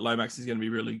sure that Lomax is going to be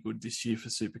really good this year for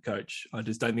Supercoach. I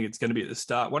just don't think it's going to be at the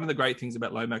start. One of the great things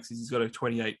about Lomax is he's got a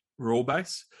 28 rule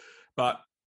base, but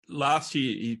last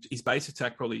year his base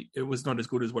attack it was not as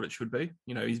good as what it should be.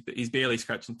 He's barely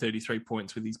scratching 33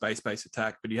 points with his base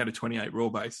attack, but he had a 28 rule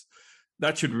base.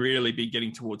 That should really be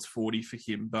getting towards 40 for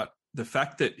him. But the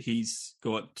fact that he's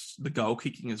got the goal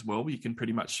kicking as well, you can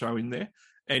pretty much show in there.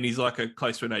 And he's like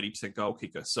close to an 80% goal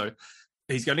kicker. So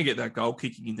he's going to get that goal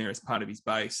kicking in there as part of his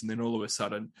base. And then all of a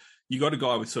sudden, you got a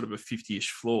guy with sort of a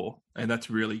 50-ish floor. And that's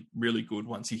really, really good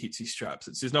once he hits his straps.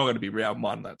 It's just not going to be round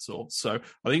one, that's all. So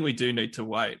I think we do need to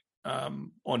wait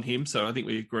on him. So I think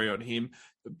we agree on him.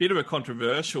 A bit of a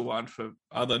controversial one for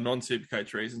other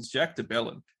non-Supercoach reasons, Jack de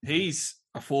Belin. He's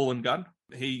a fallen gun.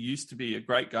 He used to be a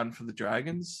great gun for the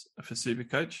Dragons for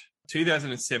Supercoach.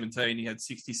 2017, he had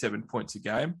 67 points a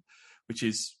game, which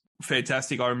is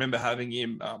fantastic. I remember having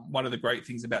him. One of the great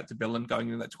things about de Belin going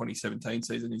into that 2017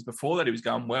 season is before that he was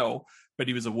going well, but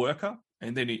he was a worker.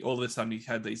 And then all of a sudden he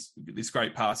had this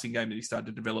great passing game that he started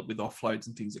to develop with offloads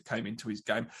and things that came into his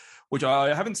game, which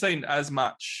I haven't seen as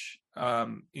much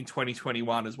in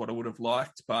 2021 as what I would have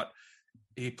liked, but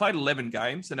he played 11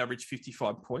 games and averaged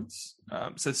 55 points.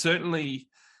 So certainly,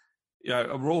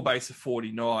 a raw base of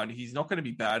 49, he's not going to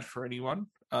be bad for anyone.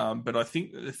 But I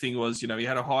think the thing was, he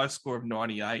had a high score of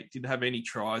 98, didn't have any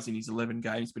tries in his 11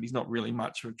 games, but he's not really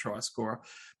much of a try scorer.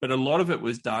 But a lot of it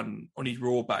was done on his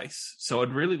raw base. So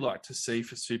I'd really like to see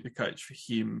for Supercoach for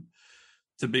him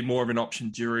to be more of an option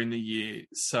during the year,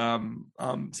 some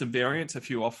variants, a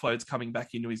few offloads coming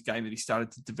back into his game that he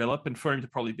started to develop, and for him to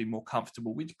probably be more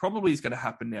comfortable, which probably is going to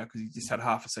happen now because he just had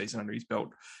half a season under his belt,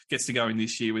 gets to go in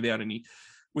this year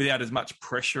without as much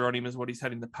pressure on him as what he's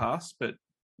had in the past. But,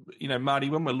 Marty,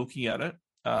 when we're looking at it,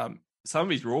 some of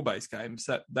his raw base games,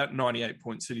 that 98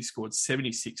 points that he scored,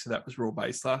 76 of that was raw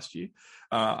base last year.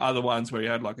 Other ones where he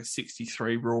had like a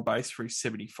 63 raw base for his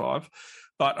 75.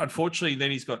 But unfortunately, then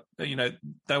he's got,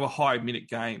 they were high minute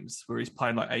games where he's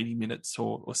playing like 80 minutes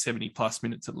or 70 plus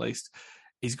minutes at least.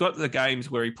 He's got the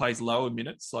games where he plays lower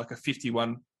minutes, like a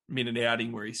 51 minute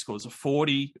outing where he scores a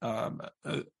 40,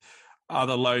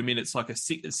 other low minutes like a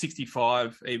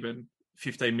 65, even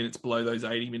 15 minutes below those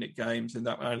 80-minute games, and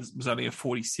that was only a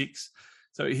 46.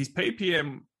 So his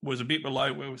PPM was a bit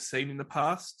below where we've seen in the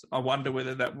past. I wonder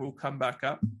whether that will come back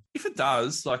up. If it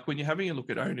does, like when you're having a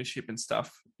look at ownership and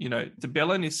stuff, de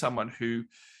Belin is someone who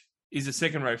is a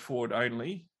second-row forward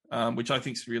only, which I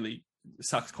think really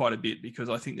sucks quite a bit because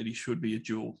I think that he should be a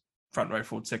dual front row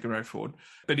forward, second row forward.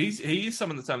 But he is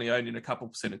someone that's only owned in a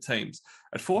couple % of teams.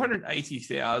 At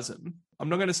 480,000, I'm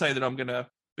not going to say that I'm going to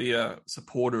be a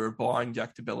supporter of buying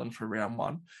Jack de Belin for round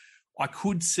one. I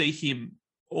could see him,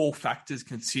 all factors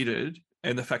considered,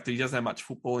 and the fact that he doesn't have much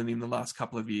football in him the last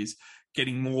couple of years,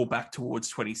 getting more back towards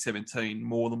 2017,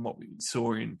 more than what we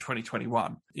saw in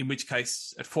 2021. In which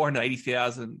case, at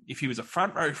 480,000, if he was a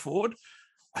front row forward,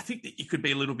 I think that you could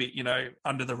be a little bit,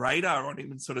 under the radar on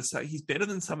him and sort of say he's better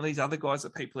than some of these other guys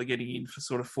that people are getting in for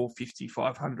sort of 450,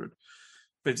 500.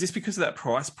 But just because of that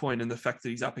price point and the fact that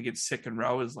he's up against second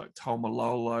rowers like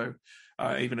Taumalolo,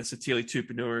 even a Satili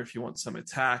Tupanua if you want some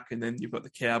attack, and then you've got the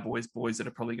Cowboys boys that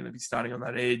are probably going to be starting on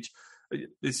that edge.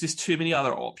 There's just too many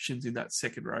other options in that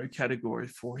second row category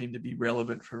for him to be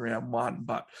relevant for round one.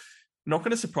 But not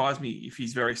going to surprise me if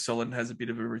he's very solid and has a bit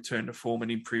of a return to form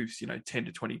and improves, 10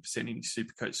 to 20% in his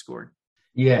Supercoach scoring.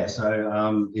 Yeah,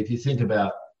 so if you think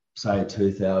about, say,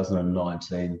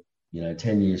 2019,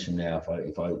 10 years from now,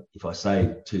 if I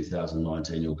say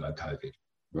 2019, you'll go COVID,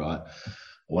 right?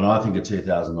 When I think of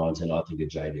 2019, I think of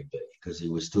JDB because he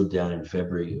was stood down in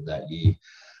February of that year.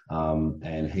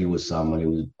 And he was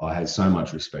someone I had so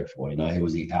much respect for. He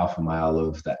was the alpha male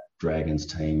of that Dragons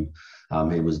team.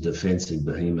 He was defensive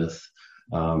behemoth.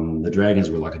 The Dragons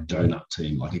were like a donut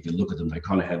team. Like if you look at them, they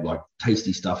kind of had like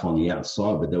tasty stuff on the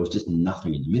outside, but there was just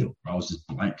nothing in the middle. I was just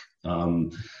blank.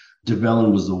 De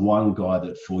Belin was the one guy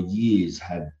that for years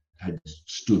had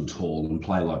stood tall and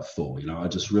played like Thor. I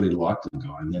just really liked the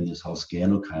guy. And then this whole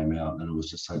scandal came out and it was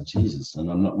just like, Jesus. And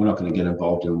we're not going to get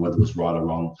involved in whether it was right or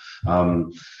wrong.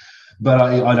 But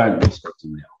I don't respect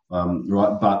him now.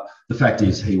 Right. But the fact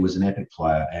is he was an epic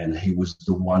player and he was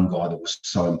the one guy that was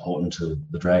so important to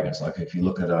the Dragons. Like if you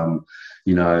look at,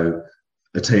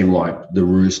 a team like the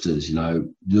Roosters,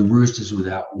 the Roosters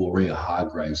without Warrior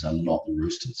Hargraves are not the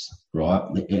Roosters, right?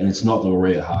 And it's not that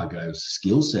Warrior Hargraves'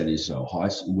 skill set is so high.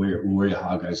 Warrior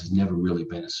Hargraves has never really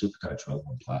been a Supercoach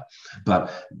relevant player. But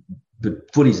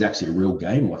footy is actually a real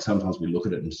game. Like sometimes we look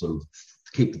at it and sort of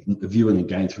keep viewing the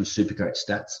game through Supercoach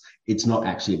stats. It's not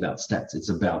actually about stats. It's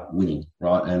about winning,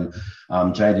 right? And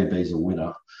JDB's a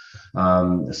winner.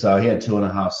 So he had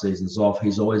 2.5 seasons off.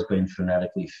 He's always been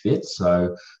fanatically fit.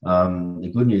 So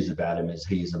the good news about him is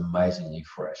he is amazingly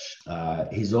fresh.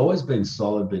 He's always been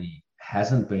solid, but he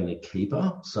hasn't been a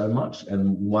keeper so much.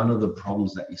 And one of the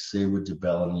problems that you see with de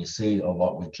Belin, and you see a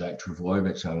lot with Jake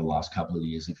Trbojevic over the last couple of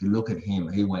years, if you look at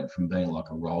him, he went from being like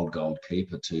a rolled gold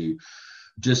keeper to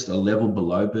just a level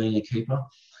below being a keeper.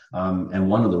 And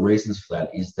one of the reasons for that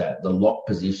is that the lock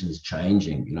position is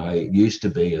changing. It used to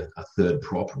be a third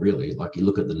prop, really. Like you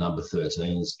look at the number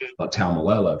 13s, like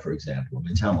Taumalolo, for example. I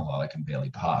mean, Taumalolo can barely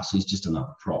pass. He's just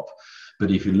another prop.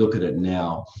 But if you look at it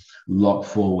now, lock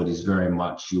forward is very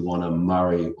much you want a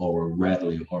Murray or a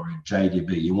Radley or a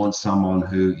JDB. You want someone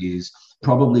who is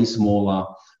probably smaller,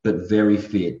 but very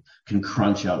fit, can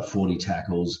crunch out 40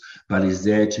 tackles, but is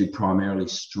there to primarily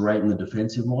straighten the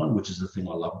defensive line, which is the thing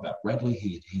I love about Radley.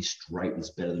 He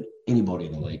straightens better than anybody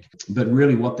in the league. But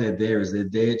really what they're there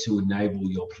to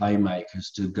enable your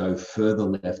playmakers to go further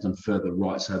left and further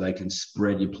right so they can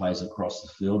spread your plays across the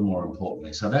field, more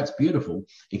importantly. So that's beautiful,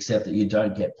 except that you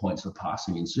don't get points for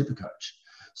passing in Supercoach.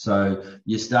 So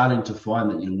you're starting to find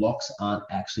that your locks aren't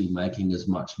actually making as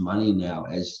much money now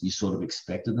as you sort of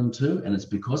expected them to, and it's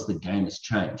because the game has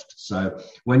changed. So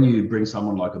when you bring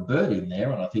someone like a Bird in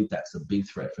there, and I think that's the big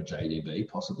threat for JDB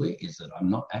possibly, is that I'm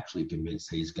not actually convinced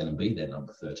he's going to be their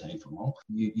number 13 for long.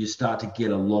 You start to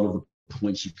get a lot of the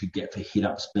points you could get for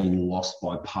hit-ups being lost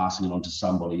by passing it on to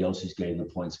somebody else who's getting the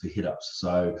points for hit-ups.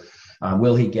 So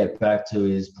will he get back to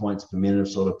his points per minute of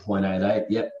sort of 0.88?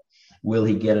 Yep. Will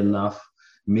he get enough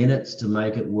minutes to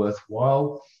make it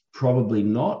worthwhile? Probably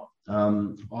not.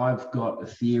 I've got a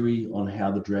theory on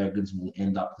how the Dragons will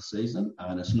end up the season,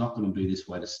 and it's not going to be this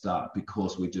way to start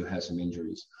because we do have some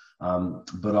injuries.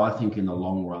 But I think in the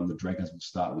long run, the Dragons will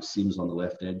start with Sims on the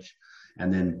left edge,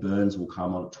 and then Burns will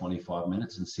come on at 25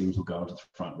 minutes, and Sims will go into the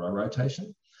front row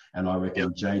rotation. And I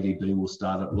reckon JDB will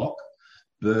start at lock.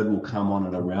 Bird will come on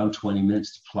at around 20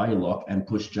 minutes to play lock and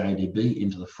push JDB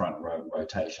into the front row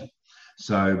rotation.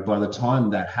 So by the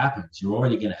time that happens, you're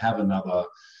already going to have another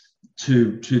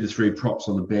two to three props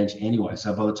on the bench anyway.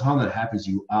 So by the time that happens,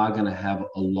 you are going to have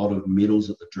a lot of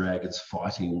middles at the Dragons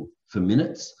fighting for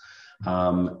minutes.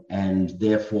 And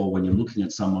therefore, when you're looking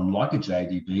at someone like a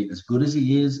JDB, as good as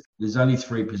he is, there's only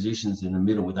 3 positions in the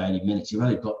middle with 80 minutes. You've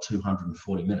only got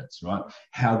 240 minutes, right?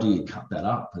 How do you cut that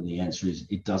up? And the answer is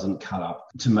it doesn't cut up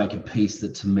to make a piece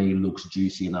that to me looks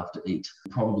juicy enough to eat.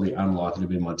 Probably unlikely to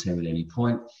be my team at any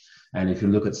point. And if you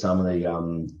look at some of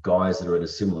the guys that are at a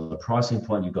similar pricing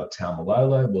point, you've got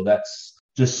Taumalolo. Well, that's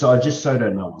I just so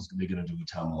don't know what we're going to do with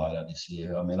Tamalolo this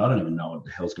year. I mean, I don't even know what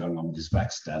the hell's going on with his back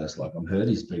status. Like, I'm heard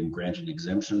he's been granted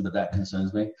exemption, but that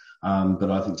concerns me. But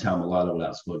I think Tamalolo will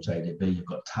outscore JDB. You've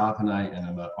got Tarpanay,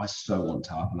 and I so want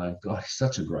Tarpanay. God, he's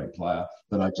such a great player,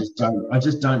 but I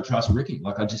just don't trust Ricky.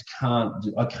 Like,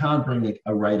 I can't bring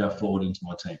a radar forward into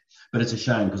my team. But it's a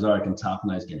shame because I reckon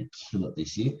Tarpanay's going to kill it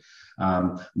this year.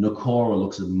 Nakora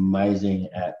looks amazing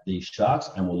at the Sharks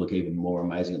and will look even more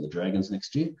amazing at the Dragons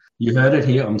next year. You heard it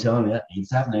here. I'm telling you,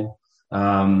 it's happening.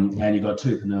 And you've got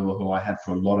Tupanua, who I had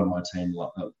for a lot of my team,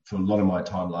 for a lot of my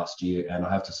time last year. And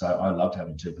I have to say, I loved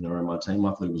having Tupanua in my team.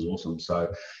 I thought he was awesome.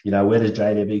 So, where does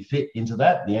JDB fit into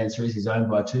that? The answer is he's owned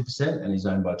by 2%, and he's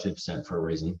owned by 2% for a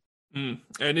reason. And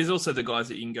there's also the guys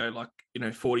that you can go like,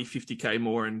 40, 50K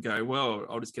more and go, well,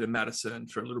 I'll just get a Madison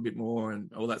for a little bit more and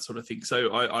all that sort of thing.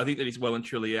 So I think that he's well and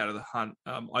truly out of the hunt.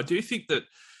 I do think that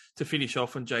to finish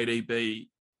off on JDB,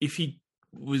 if he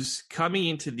was coming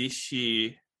into this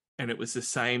year and it was the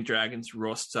same Dragons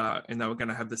roster and they were going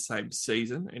to have the same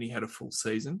season and he had a full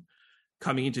season,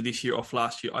 coming into this year off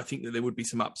last year, I think that there would be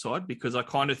some upside because I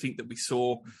kind of think that we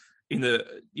saw in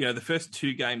the first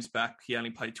two games back, he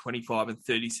only played 25 and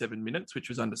 37 minutes, which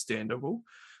was understandable.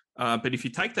 But if you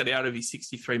take that out of his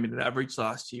 63-minute average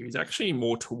last year, he's actually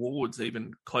more towards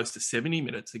even close to 70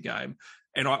 minutes a game.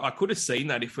 And I could have seen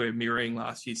that if we're mirroring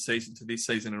last year's season to this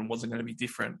season and it wasn't going to be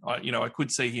different. I could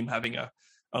see him having a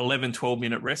 11,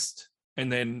 12-minute rest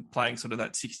and then playing sort of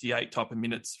that 68 type of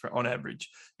minutes on average,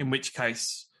 in which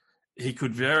case he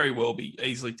could very well be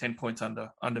easily 10 points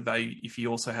undervalued if he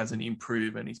also has an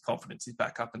improve and his confidence is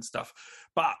back up and stuff.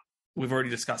 But we've already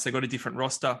discussed they've got a different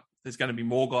roster. There's going to be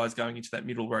more guys going into that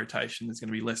middle rotation. There's going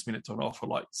to be less minutes on offer,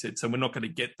 like you said. So we're not going to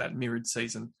get that mirrored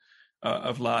season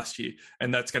of last year.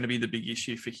 And that's going to be the big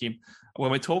issue for him.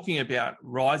 When we're talking about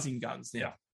rising guns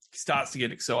now, it starts to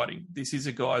get exciting. This is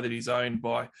a guy that is owned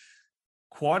by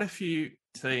quite a few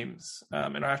teams.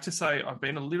 And I have to say, I've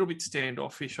been a little bit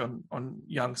standoffish on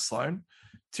young Sloan.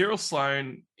 Tyrrell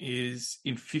Sloan is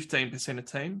in 15% of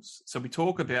teams. So we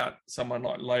talk about someone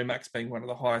like Lomax being one of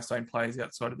the highest owned players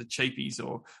outside of the cheapies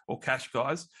or cash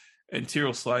guys. And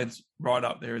Tyrrell Sloan's right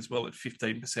up there as well at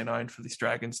 15% owned for this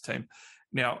Dragons team.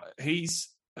 Now, he's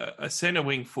a centre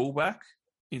wing fullback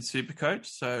in Supercoach,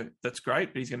 so that's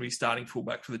great, but he's going to be starting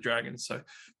fullback for the Dragons. So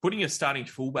putting a starting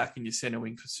fullback in your centre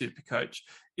wing for Supercoach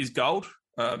is gold.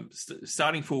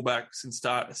 Starting fullbacks and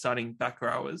starting back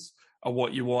rowers are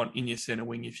what you want in your centre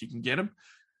wing if you can get them.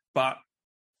 But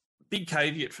big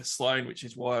caveat for Sloan, which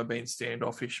is why I've been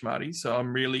standoffish, Marty. So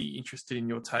I'm really interested in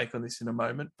your take on this in a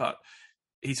moment. But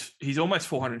he's almost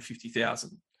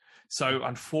 450,000. So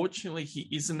unfortunately, he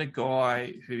isn't a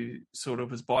guy who sort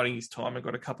of was biding his time and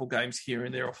got a couple games here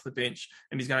and there off the bench,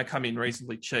 and he's going to come in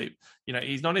reasonably cheap.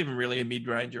 He's not even really a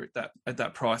mid-ranger at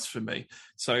that price for me.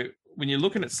 So when you're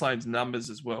looking at Sloan's numbers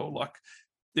as well, like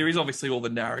there is obviously all the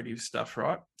narrative stuff,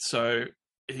 right? So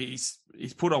he's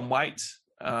put on weight,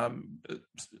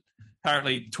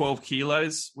 apparently 12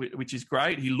 kilos, which is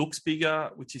great. He looks bigger,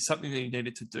 which is something that he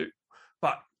needed to do.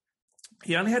 But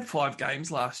he only had 5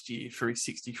 games last year for his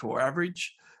 64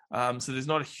 average. So there's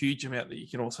not a huge amount that you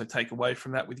can also take away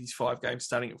from that with his 5 games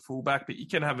starting at fullback, but you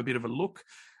can have a bit of a look.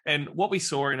 And what we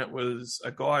saw in it was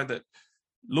a guy that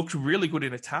looked really good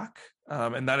in attack,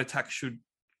 and that attack should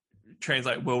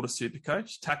translate well to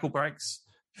Supercoach. Tackle breaks,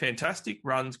 fantastic.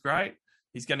 Runs, great.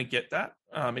 He's going to get that,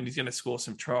 and he's going to score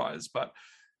some tries. But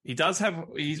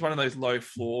he's one of those low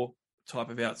floor type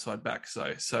of outside backs.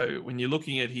 So when you're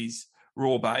looking at his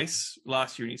raw base,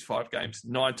 last year in his 5 games,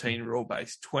 19 raw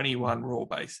base, 21 raw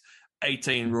base,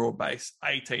 18 raw base,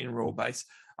 18 raw base,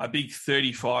 a big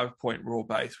 35-point raw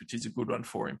base, which is a good one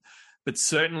for him. But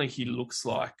certainly he looks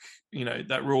like,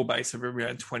 that raw base of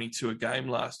around 22 a game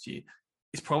last year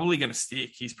is probably going to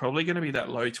stick. He's probably going to be that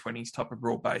low 20s type of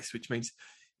raw base, which means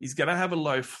he's going to have a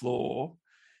low floor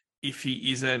if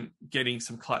he isn't getting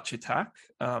some clutch attack.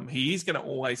 He is going to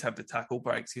always have the tackle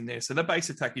breaks in there. So the base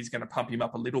attack is going to pump him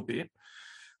up a little bit.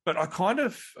 But I kind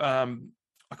of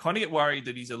get worried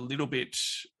that he's a little bit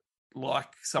like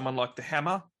someone like the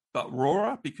Hammer, but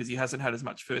rawer, because he hasn't had as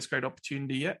much first grade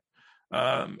opportunity yet.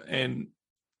 And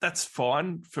that's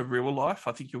fine for real life.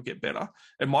 I think you'll get better.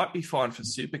 It might be fine for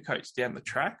Supercoach down the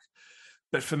track.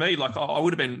 But for me, like I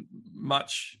would have been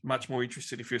much, much more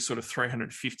interested if he was sort of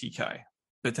 350K.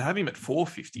 But to have him at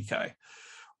 450K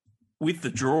with the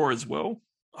draw as well,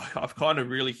 I've kind of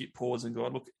really hit pause and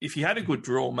gone, look, if he had a good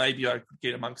draw, maybe I could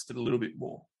get amongst it a little bit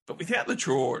more. But without the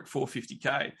draw at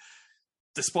 450K,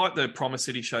 despite the promise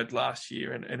that he showed last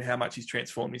year and how much he's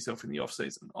transformed himself in the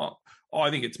offseason, I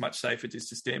think it's much safer just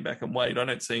to stand back and wait. I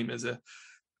don't see him as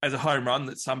a home run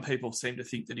that some people seem to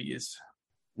think that he is.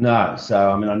 No.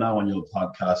 So, I mean, I know on your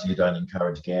podcast you don't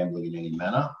encourage gambling in any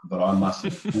manner, but I must,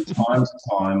 from time to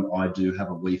time, I do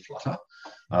have a wee flutter.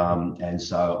 And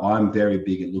so I'm very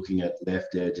big at looking at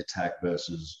left edge attack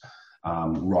versus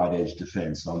right edge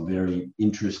defense. I'm very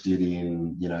interested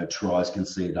in, tries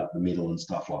conceded up the middle and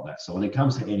stuff like that. So when it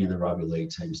comes to any of the rugby league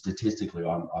teams, statistically,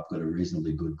 I've got a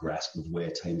reasonably good grasp of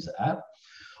where teams are at.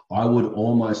 I would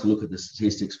almost look at the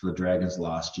statistics for the Dragons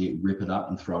last year, rip it up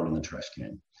and throw it in the trash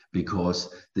can,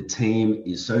 because the team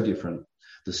is so different.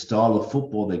 The style of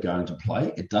football they're going to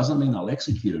play, it doesn't mean they'll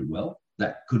execute it well.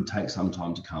 That could take some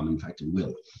time to come. In fact, it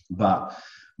will. But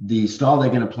the style they're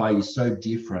going to play is so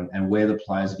different, and where the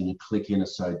players are going to click in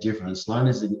is so different. And Sloan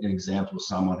is an example of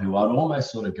someone who I'd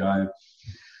almost sort of go,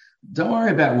 don't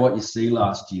worry about what you see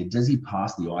last year. Does he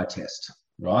pass the eye test?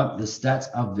 Right? The stats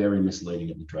are very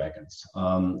misleading at the Dragons.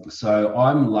 So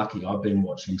I'm lucky. I've been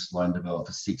watching Sloan develop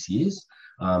for 6 years.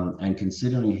 And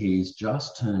considering he's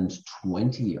just turned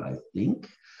 20, I think,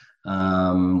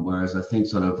 whereas I think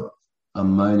sort of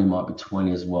Amoni might be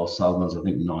 20 as well. Sullivan's, I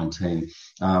think, 19.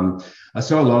 I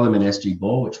saw a lot of them in SG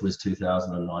Ball, which was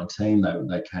 2019.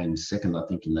 They came second, I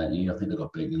think, in that year. I think they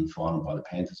got beaten in the final by the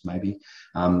Panthers, maybe.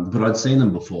 But I'd seen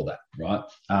them before that, right?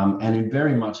 And it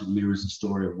very much mirrors the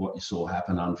story of what you saw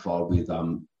happen unfold with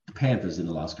the Panthers in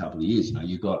the last couple of years.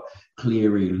 You've got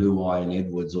Cleary, Luai, and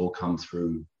Edwards all come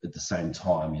through at the same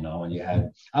time, and you had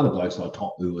other blokes like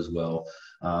Topu as well.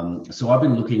 So I've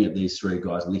been looking at these three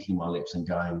guys, licking my lips and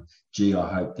going, gee,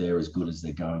 I hope they're as good as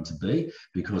they're going to be,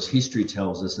 because history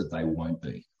tells us that they won't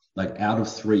be. Like, out of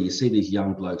three, you see these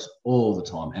young blokes all the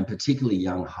time, and particularly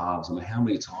young halves. I mean, how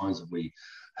many times have we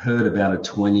heard about a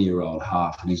 20-year-old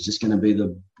half and he's just going to be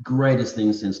the greatest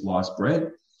thing since sliced bread?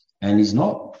 And he's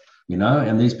not.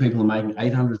 And these people are making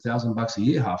 $800,000 a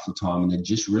year half the time, and they're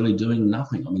just really doing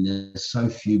nothing. I mean, there's so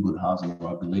few good halves in the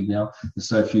rugby league now. There's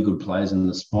so few good players in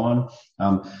the spine.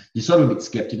 You're sort of a bit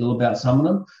skeptical about some of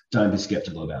them. Don't be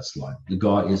skeptical about Sloan. The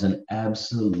guy is an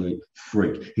absolute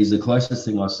freak. He's the closest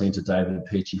thing I've seen to David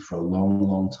Peachy for a long,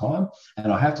 long time. And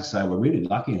I have to say, we're really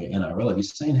lucky in NRL. Have you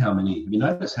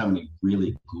noticed how many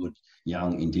really good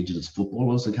young Indigenous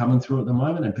footballers are coming through at the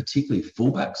moment, and particularly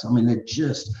fullbacks? I mean, they're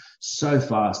just so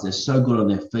fast. They're so good on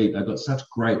their feet. They've got such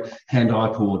great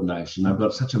hand-eye coordination. They've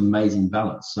got such amazing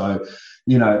balance. So,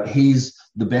 he's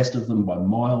the best of them by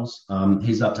miles.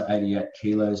 He's up to 88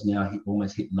 kilos now. He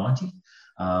almost hit 90.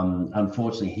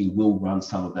 Unfortunately, he will run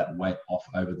some of that weight off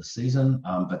over the season,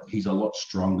 but he's a lot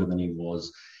stronger than he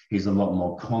was. He's a lot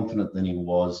more confident than he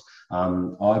was.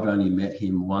 I've only met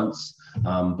him once,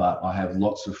 but I have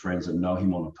lots of friends that know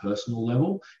him on a personal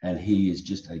level, and he is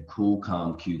just a cool,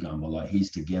 calm cucumber. Like, he's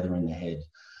together in the head.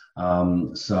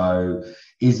 So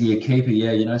is he a keeper?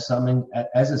 Yeah, something.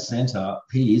 As a centre,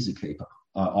 he is a keeper.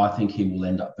 I think he will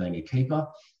end up being a keeper.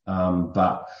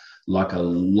 But like a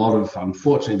lot of,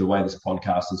 unfortunately, the way this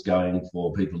podcast is going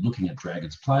for people looking at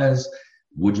Dragons players,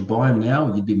 would you buy him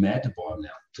now? You'd be mad to buy him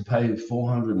now. To pay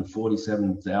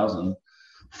 $447,000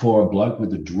 for a bloke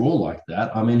with a draw like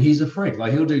that, I mean, he's a freak.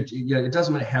 Like, he'll do. It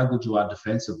doesn't matter how good you are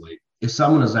defensively. If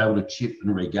someone is able to chip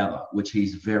and regather, which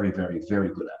he's very, very, very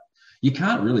good at, you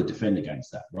can't really defend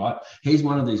against that, right? He's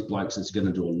one of these blokes that's going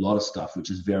to do a lot of stuff, which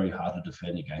is very hard to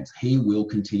defend against. He will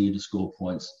continue to score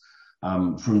points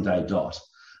from day dot.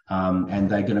 And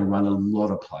they're going to run a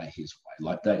lot of play his way.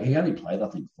 Like, he only played, I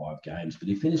think, 5 games, but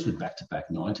he finished with back-to-back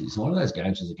 90s. One of those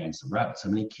games was against the Rabbits. I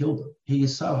mean, he killed them. He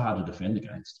is so hard to defend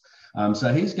against.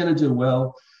 So he's going to do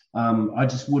well. I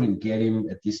just wouldn't get him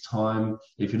at this time.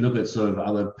 If you look at sort of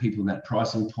other people in that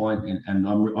pricing point, and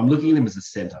I'm looking at him as a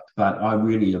centre, but I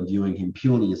really am viewing him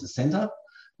purely as a centre.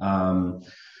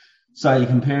 So you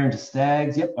compare him to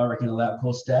Staggs. Yep, I reckon he'll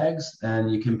outcall Staggs. And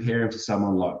you compare him to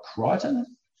someone like Crichton.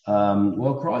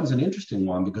 Well, Crichton's an interesting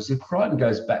one, because if Crichton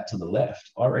goes back to the left,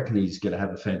 I reckon he's going to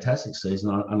have a fantastic season,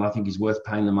 and I think he's worth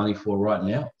paying the money for right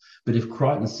now. But if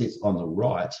Crichton sits on the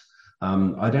right,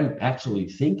 I don't actually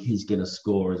think he's going to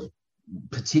score as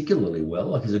particularly well.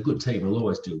 Like, he's a good team, he'll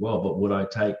always do well, but would I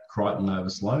take Crichton over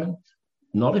Sloan?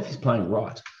 Not if he's playing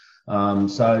right.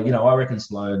 So, I reckon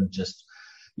Sloan just...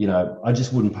 I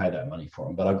just wouldn't pay that money for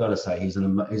him. But I've got to say, he's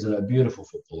a beautiful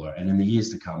footballer. And in the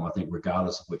years to come, I think,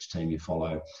 regardless of which team you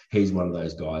follow, he's one of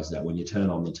those guys that when you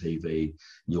turn on the TV,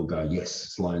 you'll go,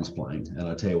 yes, Sloan's playing. And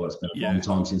I tell you what, it's been a long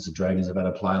time since the Dragons have had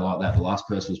a player like that. The last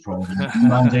person was probably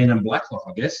Mundine and Blacklock,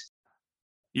 I guess.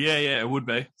 Yeah, it would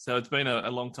be. So it's been a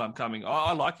long time coming.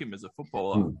 I like him as a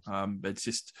footballer. It's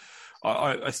just...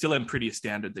 I still am pretty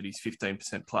astounded that he's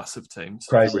 15% plus of teams.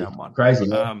 Crazy. Round one. Crazy.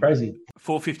 Crazy.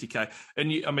 $450K.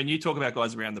 And you talk about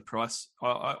guys around the price.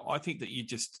 I think that you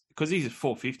just, because he's at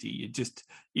 $450,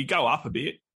 you go up a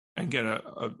bit and get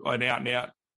an out and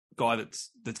out guy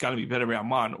that's going to be better round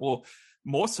one, or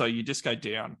more so, you just go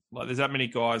down. Like there's that many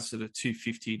guys that are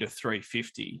 250 to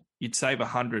 350. You'd save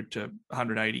 100 to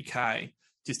 180K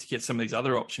just to get some of these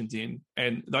other options in.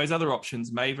 And those other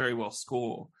options may very well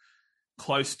score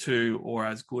close to or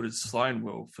as good as Sloane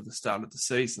will for the start of the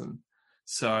season.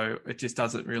 So it just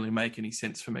doesn't really make any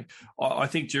sense for me. I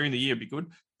think during the year it'd be good,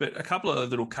 but a couple of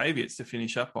little caveats to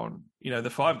finish up on. The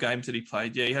 5 games that he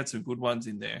played, he had some good ones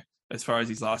in there as far as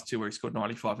his last 2 where he scored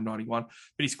 95 and 91, but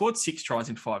he scored 6 tries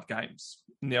in 5 games.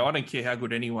 Now, I don't care how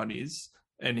good anyone is,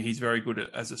 and he's very good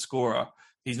as a scorer.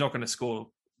 He's not going to score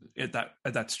at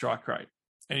that strike rate,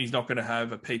 and he's not going to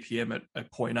have a PPM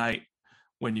at 0.8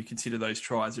 when you consider those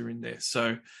tries are in there.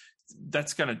 So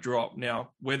that's going to drop.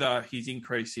 Now, whether his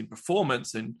increase in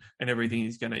performance and everything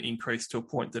is going to increase to a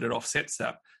point that it offsets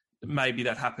that, maybe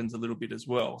that happens a little bit as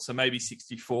well. So maybe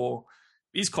 64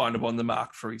 is kind of on the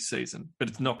mark for his season, but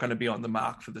it's not going to be on the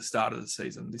mark for the start of the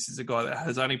season. This is a guy that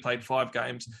has only played 5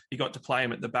 games. He got to play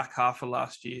him at the back half of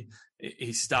last year.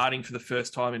 He's starting for the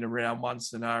first time in a round one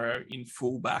scenario in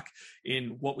fullback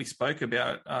in what we spoke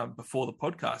about before the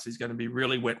podcast is going to be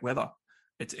really wet weather.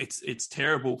 It's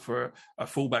terrible for a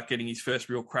fullback getting his first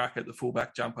real crack at the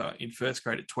fullback jumper in first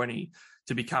grade at 20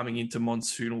 to be coming into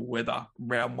monsoonal weather,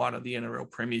 round one of the NRL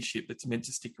Premiership that's meant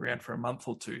to stick around for a month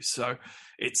or two. So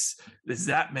there's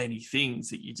that many things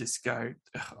that you just go,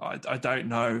 I don't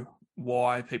know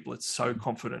why people are so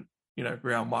confident,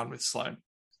 round one with Sloane.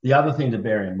 The other thing to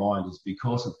bear in mind is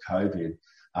because of COVID,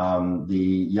 the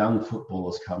young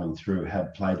footballers coming through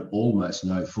have played almost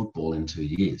no football in 2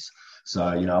 years. So,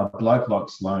 a bloke like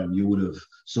Sloane, you would have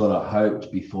sort of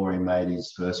hoped before he made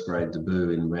his first grade debut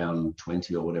in round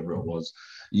 20 or whatever it was,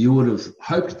 you would have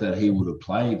hoped that he would have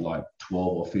played like 12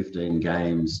 or 15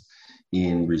 games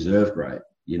in reserve grade.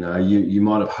 You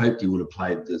might have hoped he would have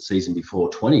played the season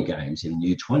before 20 games in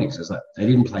U20s. It's like they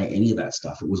didn't play any of that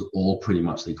stuff. It was all pretty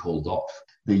much they called off.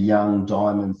 The young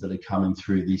diamonds that are coming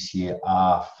through this year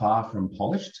are far from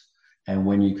polished. And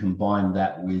when you combine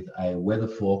that with a weather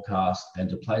forecast, and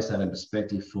to place that in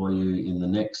perspective for you, in the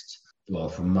next,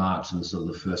 from March and sort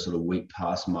of the first sort of week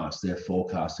past March, they're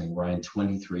forecasting rain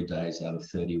 23 days out of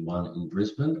 31 in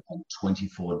Brisbane and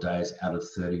 24 days out of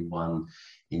 31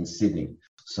 in Sydney.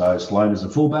 So Sloane is a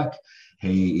fullback.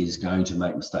 He is going to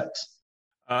make mistakes.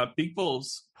 Big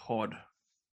Balls pod.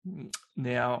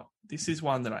 Now, this is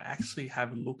one that I actually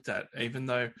have looked at, even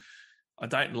though I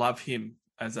don't love him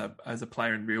as a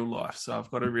player in real life. So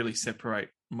I've got to really separate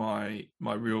my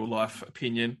real life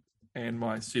opinion and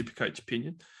my Supercoach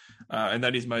opinion. And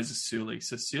that is Moses Suli.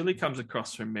 So Suli comes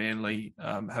across from Manly,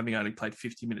 having only played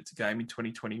 50 minutes a game in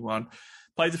 2021.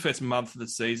 Played the first month of the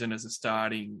season as a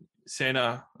starting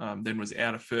centre, then was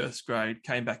out of first grade,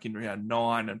 came back in round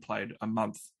 9 and played a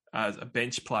month as a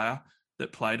bench player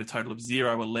that played a total of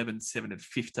 0, 11, 7 and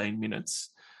 15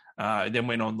 minutes. Then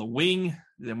went on the wing,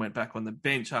 then went back on the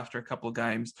bench after a couple of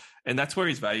games. And that's where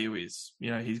his value is.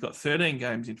 He's got 13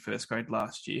 games in first grade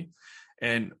last year.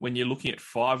 And when you're looking at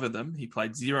 5 of them, he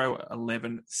played 0,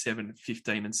 11, 7,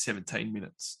 15 and 17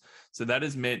 minutes. So that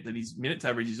has meant that his minutes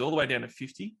average is all the way down to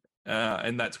 50.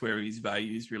 And that's where his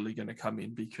value is really going to come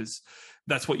in, because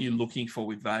that's what you're looking for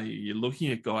with value. You're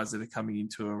looking at guys that are coming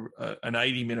into an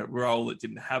 80-minute role that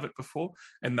didn't have it before,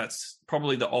 and that's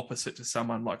probably the opposite to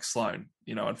someone like Sloane.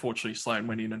 Unfortunately, Sloane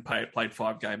went in and played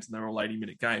 5 games, and they're all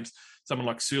 80-minute games. Someone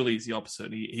like Suli is the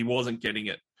opposite. He wasn't getting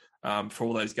it for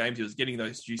all those games. He was getting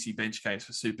those juicy bench games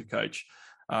for Supercoach,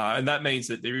 and that means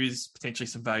that there is potentially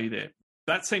some value there.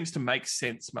 That seems to make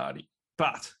sense, Marty,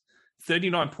 but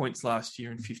 39 points last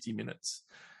year in 50 minutes.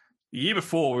 The year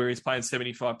before, where he was playing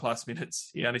 75-plus minutes,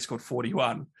 he only scored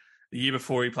 41. The year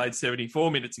before, he played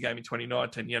 74 minutes a game in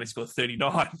 2019. He only scored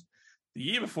 39. The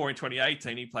year before, in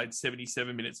 2018, he played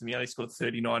 77 minutes and he only scored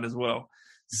 39 as well.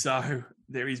 So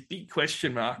there is big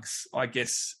question marks, I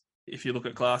guess, if you look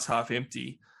at glass half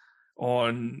empty,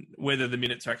 on whether the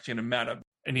minutes are actually going to matter.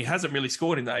 And he hasn't really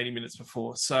scored in the 80 minutes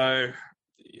before. So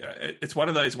it's one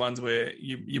of those ones where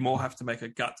you more have to make a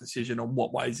gut decision on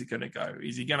what way is it going to go.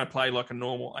 Is he going to play like a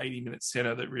normal 80-minute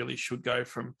centre that really should go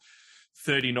from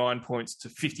 39 points to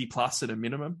 50-plus at a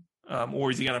minimum?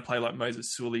 Or is he going to play like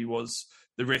Moses Suli was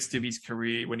the rest of his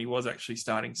career when he was actually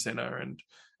starting centre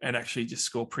and actually just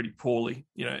score pretty poorly?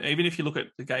 Even if you look at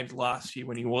the games last year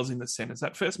when he was in the centres,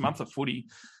 that first month of footy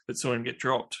that saw him get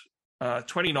dropped,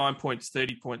 29 points,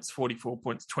 30 points, 44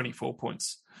 points, 24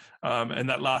 points. And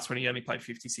that last one, he only played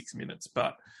 56 minutes.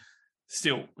 But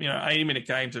still, 80-minute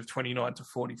games of 29 to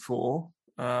 44.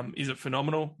 Is it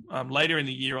phenomenal? Later in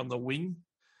the year on the wing,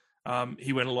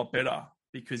 he went a lot better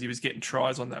because he was getting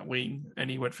tries on that wing, and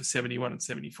he went for 71 and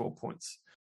 74 points.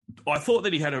 I thought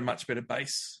that he had a much better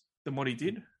base than what he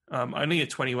did. Only a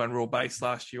 21 raw base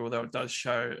last year, although it does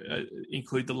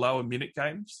include the lower minute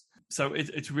games. So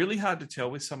it's really hard to tell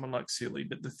with someone like Sully.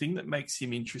 But the thing that makes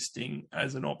him interesting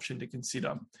as an option to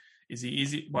consider is he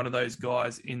is one of those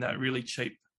guys in that really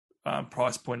cheap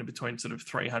price point of between sort of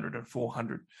 300 and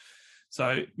 400.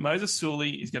 So Moses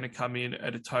Sully is going to come in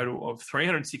at a total of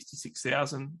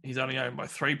 366,000. He's only owned by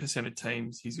 3% of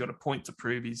teams. He's got a point to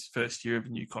prove his first year of a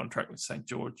new contract with St.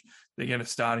 George. They're going to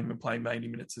start him and play 80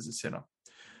 minutes as a centre.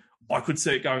 I could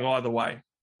see it going either way,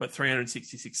 but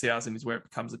 366,000 is where it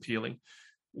becomes appealing.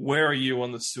 Where are you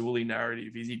on the Sully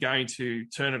narrative? Is he going to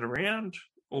turn it around,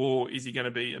 or is he going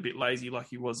to be a bit lazy like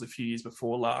he was a few years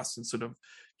before last and sort of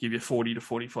give you 40 to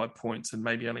 45 points and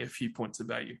maybe only a few points of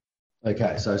value?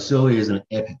 Okay, so Sully is an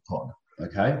epic pod,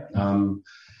 okay?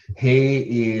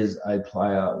 He is a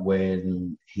player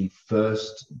when he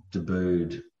first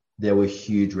debuted, there were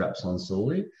huge raps on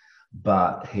Sully,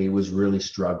 but he was really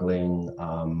struggling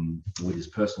with his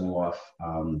personal life.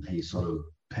 He sort of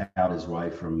powered his way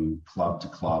from club to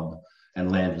club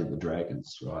and landed at the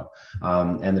Dragons, right?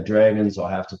 And the Dragons,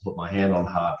 I have to put my hand on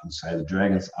heart and say the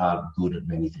Dragons are good at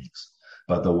many things.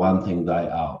 But the one thing they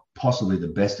are possibly the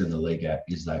best in the league at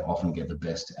is they often get the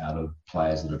best out of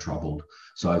players that are troubled.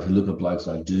 So if you look at blokes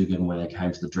like Dugan, when it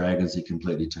came to the Dragons, he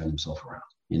completely turned himself around.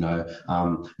 You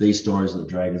know, these stories of the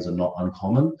Dragons are not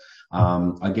uncommon.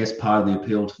 I guess part of the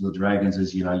appeal to the Dragons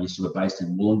is, you know, you're sort of based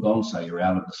in Wollongong, so you're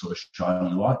out of the sort of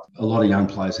shiny light. A lot of young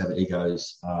players have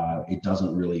egos. It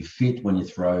doesn't really fit when you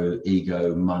throw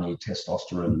ego, money,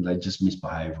 testosterone. They just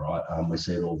misbehave, right? We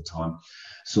see it all the time.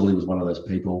 Sully was one of those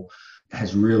people.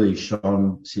 Has really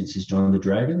shone since he's joined the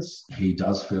Dragons. He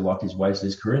does feel like he's wasted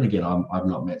his career. And again, I've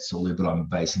not met Sully, but I'm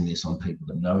basing this on people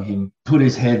that know him. Put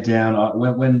his head down.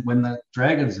 When the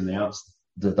Dragons announced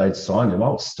that they'd signed him, I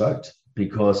was stoked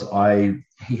because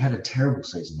he had a terrible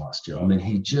season last year. I mean,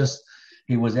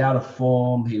 he was out of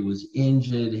form. He was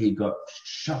injured. He got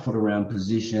shuffled around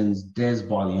positions. Des,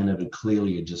 by the end of it,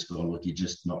 clearly had just gone, look, you're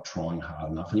just not trying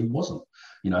hard enough. And he wasn't.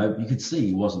 You know, you could see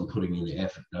he wasn't putting in the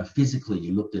effort. You know, physically,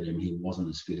 you looked at him, he wasn't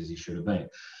as fit as he should have been.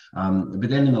 But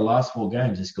then in the last 4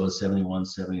 games, he scored 71,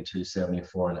 72,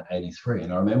 74, and 83.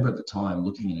 And I remember at the time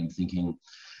looking at him thinking,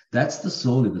 that's the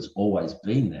Sully that's always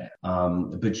been there.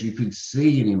 But you could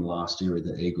see in him last year at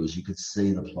the Eagles, you could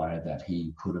see the player that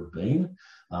he could have been.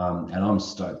 And I'm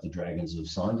stoked the Dragons have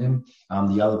signed him.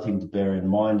 The other thing to bear in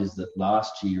mind is that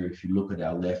last year, if you look at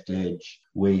our left edge,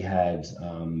 we had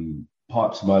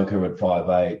Pipe Smoker at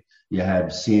 5'8". You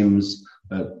had Sims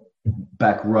at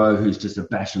back row, who's just a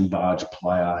bash and barge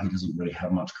player. He doesn't really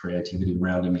have much creativity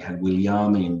around him. You had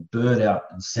Williami and Bird out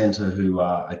in centre, who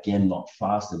are, again, not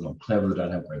fast, they're not clever, they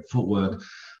don't have great footwork.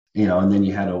 You know, and then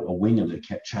you had a winger that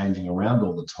kept changing around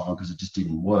all the time because it just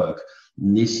didn't work.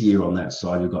 And this year on that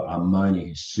side, you've got Armoni,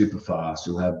 who's super fast.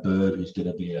 You'll have Bird, who's going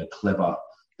to be a clever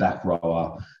back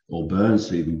rower, or Burns,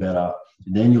 who's even better.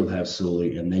 And then you'll have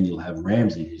Sully, and then you'll have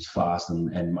Ramsey, who's fast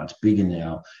and much bigger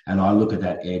now. And I look at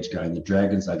that edge going, the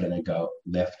Dragons are going to go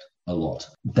left a lot.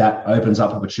 That opens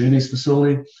up opportunities for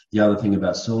Sully. The other thing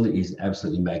about Sully is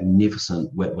absolutely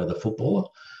magnificent wet weather footballer.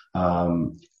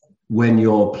 When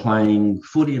you're playing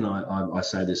footy, and I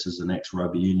say this as an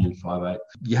ex-rugby union 5'8",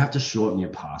 you have to shorten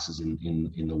your passes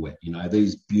in the wet. You know,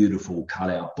 these beautiful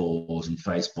cutout balls and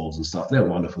face balls and stuff, they're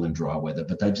wonderful in dry weather,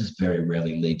 but they just very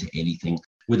rarely lead to anything.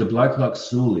 With a bloke like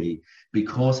Sully,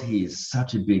 because he is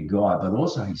such a big guy, but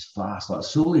also he's fast. Like,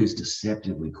 Sully is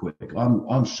deceptively quick.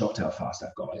 I'm shocked how fast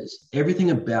that guy is.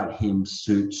 Everything about him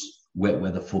suits wet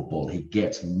weather football. He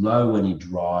gets low when he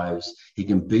drives. He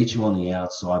can beat you on the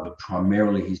outside, but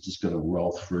primarily he's just going to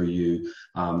roll through you.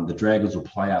 The Dragons will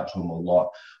play out to him a lot.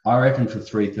 I reckon for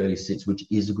 336, which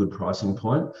is a good pricing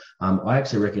point, I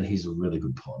actually reckon he's a really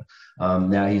good pod.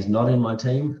 Now, he's not in my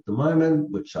team at the moment,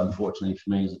 which unfortunately for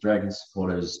me as a Dragons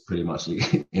supporter is pretty much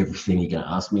everything you're going to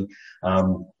ask me.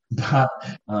 But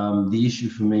the issue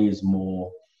for me is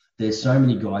more, there's so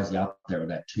many guys out there at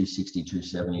that 260,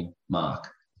 270 mark,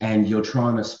 and you're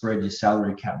trying to spread your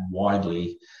salary cap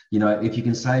widely. You know, if you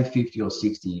can save 50 or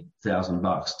 60,000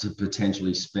 bucks to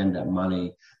potentially spend that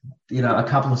money, you know, a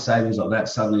couple of savings like that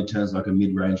suddenly turns like a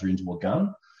mid-ranger into a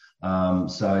gun.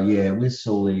 So yeah, with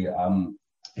Sully,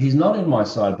 he's not in my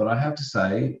side, but I have to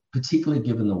say, particularly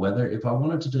given the weather, if I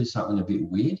wanted to do something a bit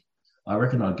weird, I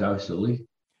reckon I'd go Sully.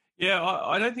 Yeah,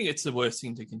 I don't think it's the worst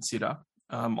thing to consider.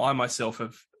 I myself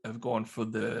have gone for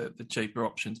the cheaper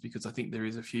options because I think there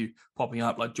is a few popping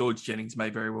up. Like George Jennings may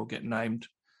very well get named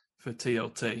for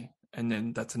TLT, and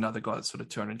then that's another guy that's sort of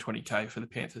 220k for the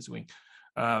Panthers wing.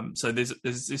 So there's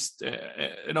this,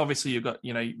 and obviously you've got,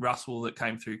 Russell that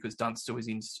came through because Dunster was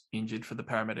injured for the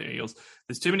Parramatta Eels.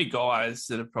 There's too many guys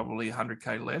that are probably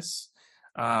 100K less.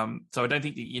 So I don't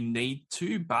think that you need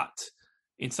to, but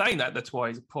in saying that, that's why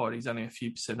he's a pod. He's only a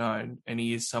few % owned, and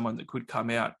he is someone that could come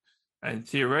out and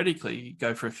theoretically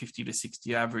go for a 50 to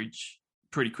 60 average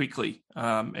pretty quickly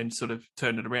and sort of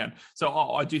turn it around. So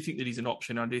I do think that he's an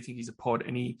option. I do think he's a pod,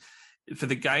 and for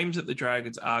the games that the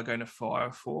Dragons are going to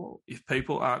fire for, if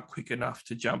people aren't quick enough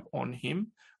to jump on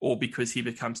him, or because he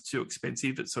becomes too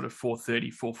expensive at sort of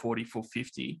 430, 440,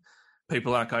 450,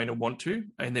 people aren't going to want to.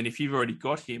 And then if you've already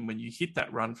got him, when you hit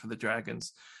that run for the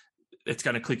Dragons, it's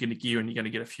going to click into gear and you're going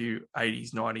to get a few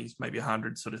 80s, 90s, maybe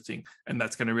 100 sort of thing. And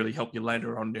that's going to really help you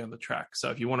later on down the track. So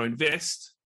if you want to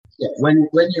invest... when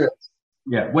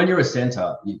you're a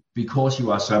centre, because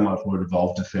you are so much more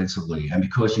involved defensively and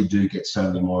because you do get so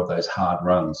many more of those hard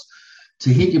runs,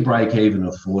 to hit your break even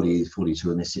of 40,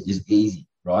 42 in this is easy,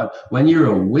 right? When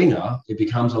you're a winger, it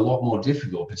becomes a lot more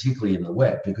difficult, particularly in the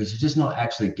wet, because you're just not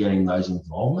actually getting those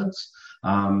involvements.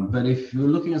 But if you're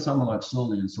looking at someone like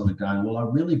Sully and sort of going, well, I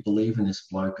really believe in this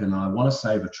bloke and I want to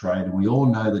save a trade, and we all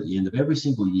know that at the end of every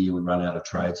single year we run out of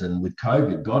trades, and with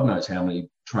COVID, God knows how many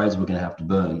trades we're going to have to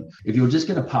burn. If you're just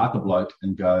going to park a bloke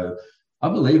and go, I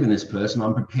believe in this person,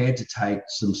 I'm prepared to take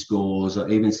some scores or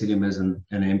even sit him as an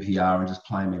NPR and just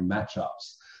play him in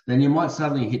matchups, then you might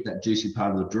suddenly hit that juicy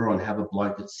part of the draw and have a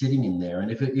bloke that's sitting in there. And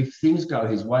if things go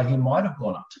his way, he might have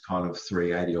gone up to kind of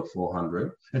 380 or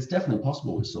 400. It's definitely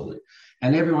possible with Sully.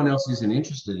 And everyone else isn't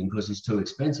interested in because he's too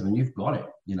expensive, and you've got him,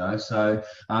 So,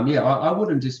 I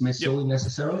wouldn't dismiss Sully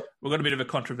necessarily. We've got a bit of a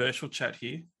controversial chat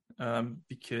here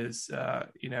because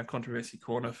in our controversy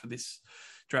corner for this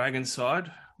Dragon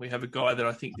side, we have a guy that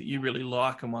I think that you really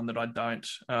like and one that I don't,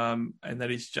 and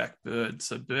that is Jack Bird.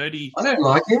 So Birdie, I don't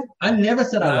like him. I never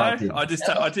said I liked him. I just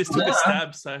took a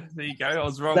stab. So there you go. I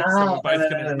was wrong. So we're both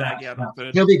going to bag out on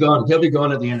Bird. He'll be gone. He'll be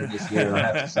gone at the end of this year. I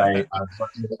have to say,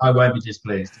 I won't be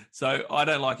displeased. So I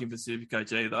don't like him for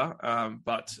Supercoach either,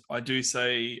 but I do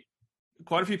say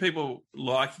quite a few people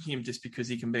like him just because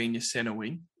he can be in your centre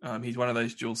wing. He's one of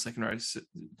those dual second row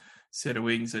centre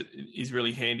wings that is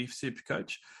really handy for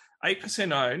Supercoach.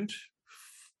 8% owned,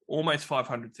 almost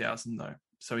 500,000 though,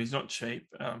 so he's not cheap.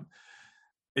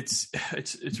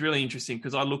 It's really interesting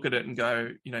because I look at it and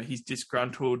go, he's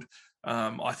disgruntled.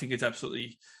 I think it's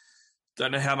absolutely.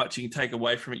 Don't know how much you can take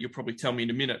away from it. You'll probably tell me in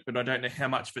a minute, but I don't know how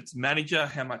much of it's manager,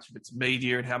 how much of it's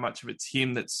media, and how much of it's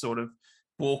him that's sort of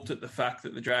balked at the fact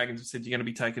that the Dragons have said you're going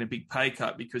to be taking a big pay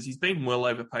cut, because he's been well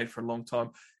overpaid for a long time.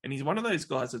 And he's one of those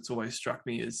guys that's always struck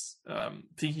me as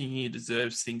thinking he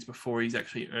deserves things before he's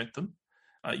actually earned them.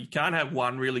 You can't have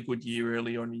one really good year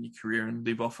early on in your career and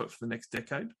live off it for the next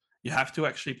decade. You have to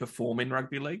actually perform in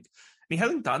rugby league. And he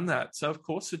hasn't done that. So, of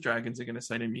course, the Dragons are going to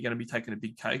say to him, you're going to be taking a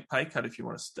big pay cut if you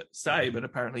want to stay. But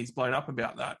apparently he's blown up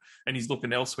about that and he's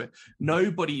looking elsewhere.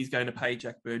 Nobody is going to pay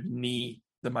Jack Bird near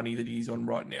the money that he's on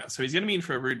right now. So he's going to be in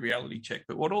for a rude reality check.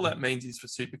 But what all that means is for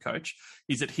Supercoach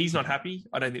is that he's not happy.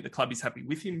 I don't think the club is happy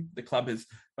with him. The club has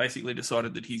basically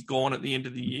decided that he's gone at the end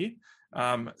of the year.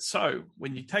 So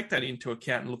when you take that into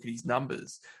account and look at his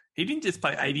numbers, he didn't just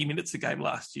play 80 minutes a game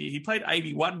last year. He played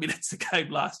 81 minutes a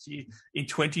game last year in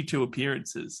 22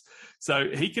 appearances. So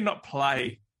he cannot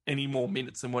play any more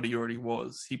minutes than what he already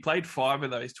was. He played 5 of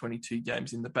those 22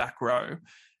 games in the back row.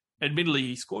 Admittedly,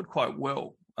 he scored quite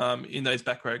well in those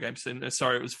back row games. And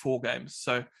it was 4 games.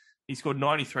 So he scored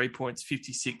 93 points,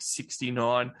 56,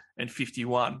 69, and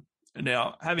 51.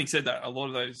 Now, having said that, a lot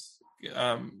of those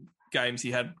games,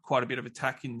 he had quite a bit of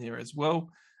attack in there as well.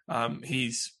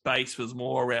 His base was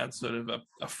more around sort of a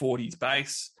 40s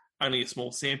base, only a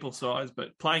small sample size,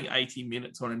 but playing 80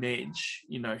 minutes on an edge,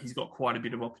 he's got quite a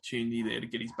bit of opportunity there to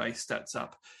get his base stats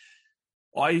up.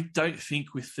 I don't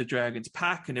think with the Dragons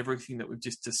pack and everything that we've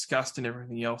just discussed and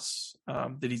everything else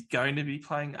that he's going to be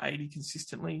playing 80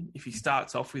 consistently. If he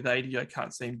starts off with 80, I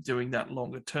can't see him doing that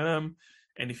longer term.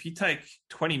 And if you take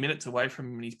 20 minutes away from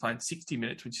him and he's playing 60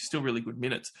 minutes, which is still really good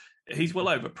minutes, he's well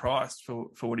overpriced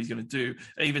for what he's going to do,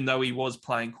 even though he was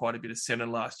playing quite a bit of centre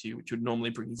last year, which would normally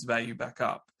bring his value back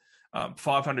up.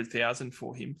 500,000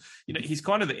 for him. He's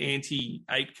kind of the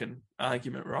anti-Aitken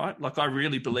argument, right? Like, I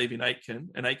really believe in Aitken,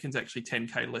 and Aitken's actually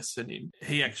 10K less than him.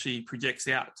 He actually projects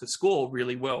out to score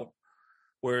really well.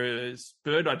 Whereas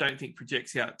Bird, I don't think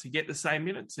projects out to get the same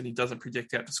minutes, and he doesn't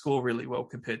project out to score really well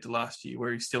compared to last year,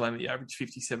 where he's still only averaged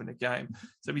 57 a game.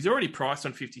 So if he's already priced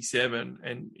on 57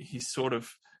 and he's sort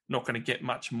of not going to get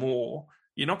much more,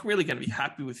 you're not really going to be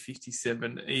happy with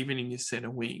 57, even in your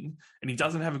centre wing. And he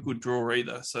doesn't have a good draw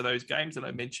either. So those games that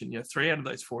I mentioned, 3 out of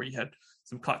those 4, he had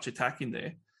some clutch attack in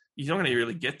there. he's not going to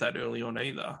really get that early on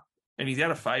either. And he's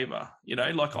out of favour,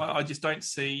 like I just don't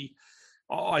see.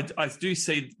 I do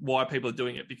see why people are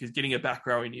doing it, because getting a back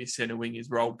row in your centre wing is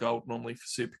rolled gold normally for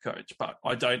Supercoach, but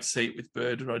I don't see it with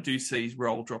Bird, and I do see his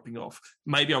role dropping off.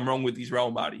 Maybe I'm wrong with his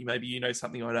role, Marty. Maybe you know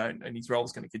something I don't, and his role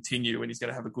is going to continue and he's going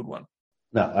to have a good one.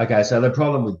 No, okay. So the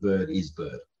problem with Bird is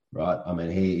Bird, right? I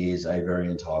mean, he is a very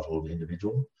entitled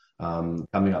individual.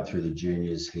 Coming up through the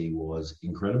juniors, he was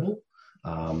incredible.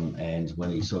 And when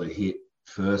he sort of hit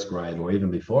first grade, or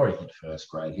even before he hit first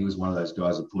grade, he was one of those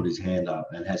guys that put his hand up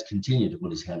and has continued to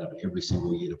put his hand up every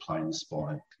single year to play in the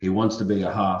spine. He wants to be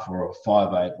a half or a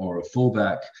 5'8" or a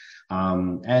fullback,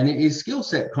 and his skill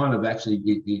set kind of actually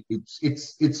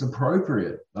it's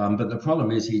appropriate. But the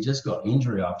problem is he just got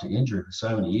injury after injury for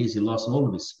so many years. He lost all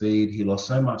of his speed. He lost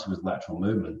so much of his lateral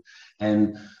movement.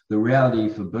 And the reality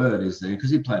for Bird is that, because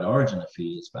he played Origin a few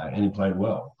years back and he played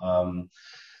well.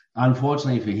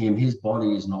 Unfortunately for him, his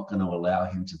body is not going to allow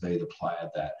him to be the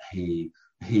player that he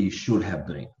should have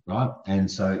been, right? And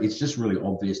so it's just really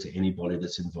obvious to anybody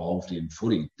that's involved in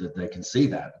footy that they can see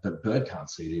that, but Bird can't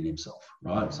see it in himself,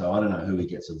 right? So I don't know who he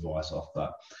gets advice off,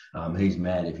 but he's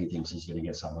mad if he thinks he's going to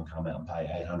get someone come out and pay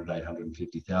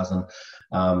 850,000.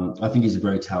 I think he's a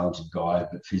very talented guy,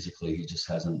 but physically he just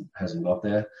hasn't got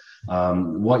there.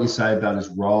 What you say about his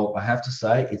role, I have to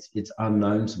say it's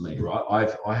unknown to me, right?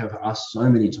 I have asked so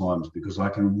many times, because I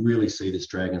can really see this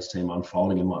Dragons team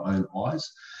unfolding in my own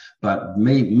eyes. But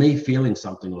me feeling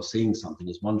something or seeing something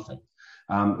is one thing.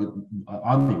 I'm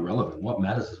irrelevant. What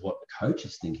matters is what the coach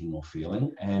is thinking or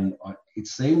feeling. And it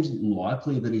seems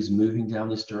likely that he's moving down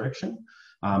this direction.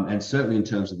 And certainly in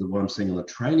terms of what I'm seeing on the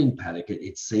training paddock,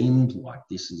 it seemed like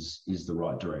this is the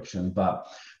right direction. But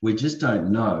we just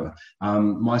don't know.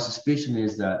 My suspicion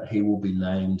is that he will be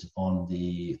named on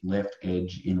the left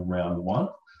edge in round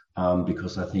 1,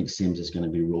 because I think Sims is going to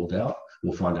be ruled out.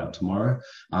 We'll find out tomorrow.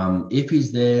 If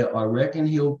he's there, I reckon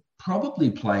he'll probably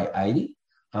play 80.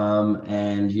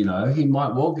 And, he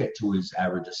might well get to his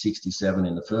average of 67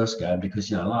 in the first game, because,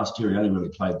 last year he only really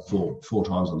played four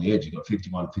times on the edge. He got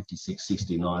 51, 56,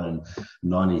 69 and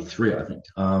 93, I think.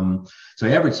 So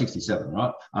he averaged 67,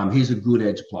 right? He's a good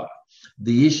edge player.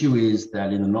 The issue is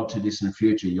that in the not too distant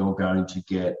future, you're going to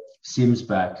get Sims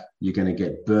back, you're going to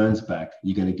get Burns back,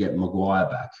 you're going to get Maguire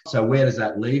back. So where does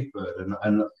that leave Bird?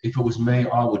 And if it was me,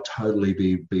 I would totally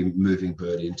be moving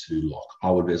Bird into lock.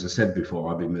 I would, as I said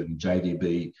before, I'd be moving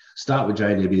JDB, start with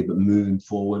JDB, but moving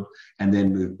forward, and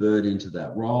then move Bird into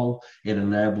that role. It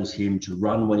enables him to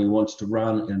run when he wants to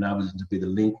run. It enables him to be the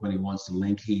link when he wants to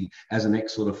link. He, as an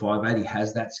ex sort of 5'8", he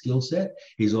has that skill set.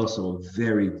 He's also a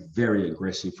very, very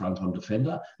aggressive front-on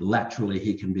defender. Laterally,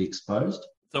 he can be exposed.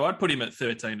 So I'd put him at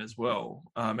 13 as well.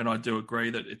 And I do agree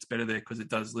that it's better there because it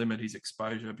does limit his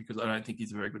exposure, because I don't think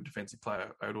he's a very good defensive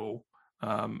player at all.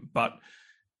 But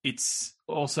it's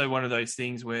also one of those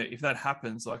things where if that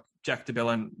happens, like Jack de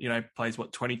Belin, plays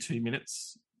 22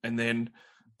 minutes, and then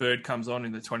Bird comes on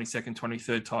in the 22nd,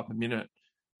 23rd type of minute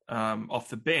off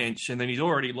the bench, and then he's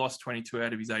already lost 22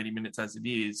 out of his 80 minutes as it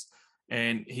is,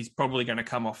 and he's probably going to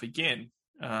come off again.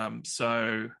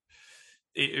 So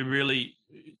it really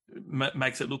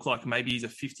makes it look like maybe he's a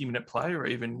 50-minute player,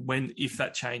 even if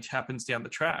that change happens down the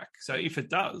track. So if it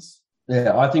does.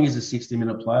 Yeah, I think he's a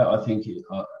 60-minute player. I think,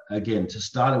 again, to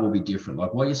start, it will be different.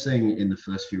 Like what you're seeing in the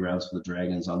first few rounds for the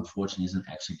Dragons, unfortunately, isn't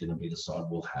actually going to be the side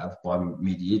we'll have by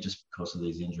mid-year just because of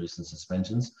these injuries and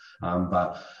suspensions.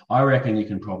 But I reckon you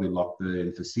can probably lock Bird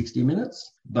in for 60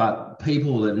 minutes. But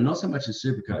people that, not so much in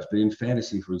Supercoach, but in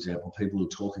fantasy, for example, people are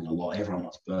talking a lot. Everyone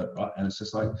wants Bird, right? And it's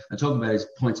just like, they talk about his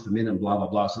points per minute and blah, blah,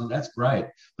 blah. So that's great.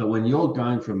 But when you're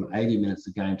going from 80 minutes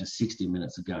a game to 60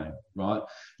 minutes a game, right,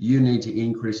 you need to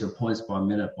increase your points by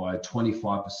minute by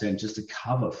 25% just to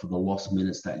cover for the lost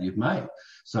minutes that you've made.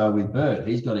 So with Bird,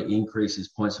 he's got to increase his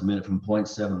points per minute from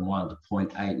 0.71 to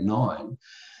 0.89.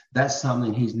 That's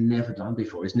something he's never done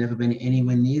before. He's never been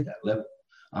anywhere near that level.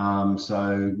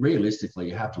 So realistically,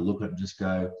 you have to look at it and just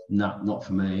go, no, not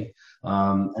for me.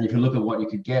 And if you look at what you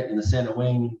could get in the centre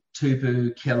wing,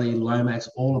 Tupu, Kelly, Lomax,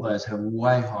 all of those have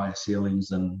way higher ceilings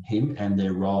than him, and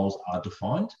their roles are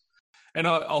defined. And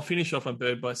I'll finish off on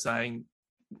Bird by saying,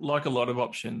 like a lot of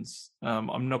options,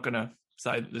 I'm not going to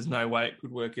say that there's no way it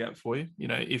could work out for you.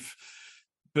 If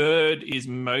Bird is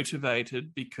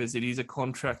motivated because it is a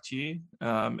contract year,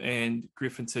 and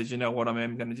Griffin says, I'm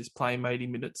going to just play him 80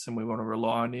 minutes and we want to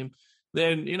rely on him,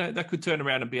 then, that could turn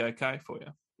around and be okay for you.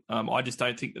 I just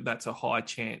don't think that that's a high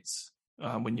chance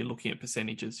when you're looking at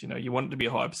percentages. You want it to be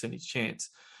a high percentage chance.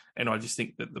 And I just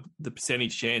think that the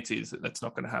percentage chance is that that's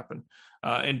not going to happen.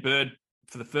 And Bird,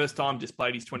 for the first time, just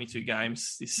played his 22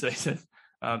 games this season.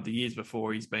 The years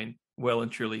before, he's been well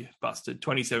and truly busted.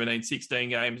 2017, 16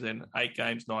 games, then 8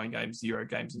 games, 9 games, 0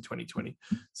 games in 2020.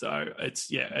 So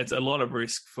it's a lot of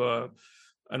risk for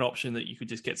an option that you could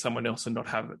just get someone else and not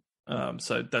have it.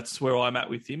 So that's where I'm at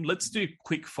with him. Let's do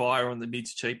quick fire on the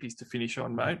mids cheapies to finish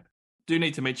on, mate. Do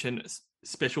need to mention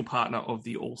special partner of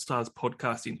the All Stars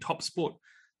podcast in TopSport,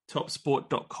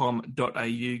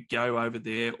 topsport.com.au. Go over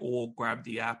there or grab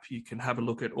the app. You can have a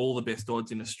look at all the best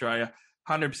odds in Australia.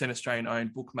 100% Australian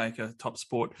owned bookmaker,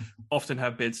 TopSport, often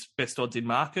have best odds in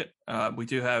market. We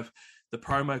do have the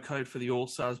promo code for the All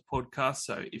Stars podcast.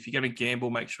 So if you're going to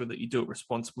gamble, make sure that you do it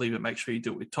responsibly, but make sure you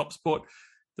do it with TopSport.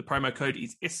 The promo code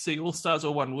is SC All Stars,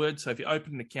 all one word. So if you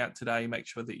open an account today, make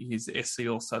sure that you use the SC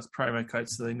All Stars promo code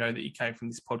so they know that you came from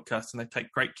this podcast and they take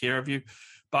great care of you.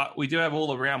 But we do have all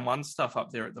the round one stuff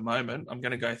up there at the moment. I'm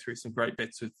going to go through some great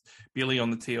bets with Billy on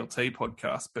the TLT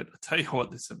podcast. But I tell you what,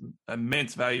 there's some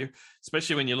immense value,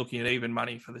 especially when you're looking at even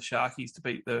money for the Sharkies to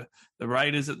beat the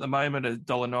Raiders at the moment at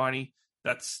 $1.90.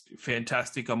 That's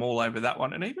fantastic. I'm all over that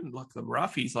one. And even like the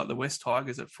roughies, like the West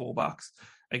Tigers at $4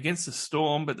 against the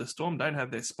Storm, but the Storm don't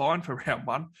have their spine for round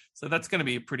one. So that's going to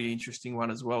be a pretty interesting one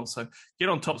as well. So get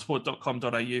on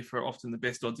topsport.com.au for often the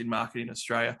best odds in market in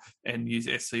Australia and use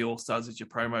SC All Stars as your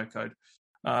promo code.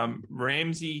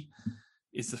 Ramsey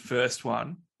is the first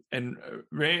one. And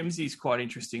Ramsey is quite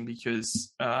interesting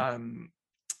because I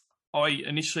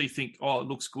initially think, it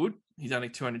looks good. He's only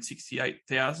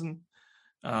 268,000.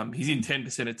 He's in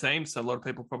 10% of teams, so a lot of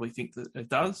people probably think that it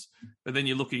does. But then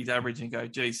you look at his average and go,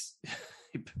 geez,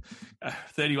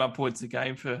 31 points a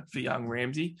game for young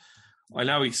Ramsey. I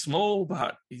know he's small,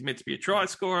 but he's meant to be a try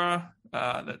scorer.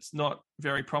 That's not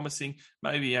very promising.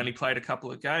 Maybe he only played a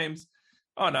couple of games.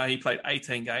 Oh, no, he played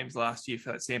 18 games last year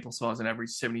for that sample size and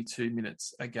averaged 72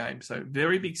 minutes a game. So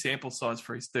very big sample size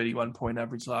for his 31-point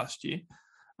average last year.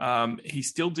 He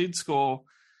still did score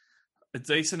a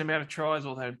decent amount of tries,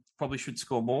 although probably should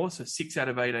score more. So 6 out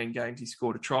of 18 games he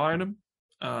scored a try in them.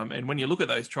 And when you look at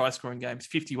those try-scoring games,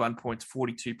 51 points,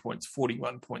 42 points,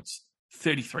 41 points,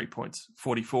 33 points,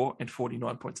 44 and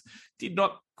 49 points. Did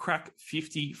not crack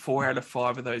 54 out of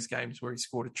 5 of those games where he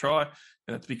scored a try, and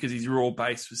that's because his raw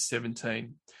base was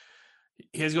 17.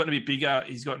 He has gotten a bit bigger.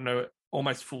 He's gotten an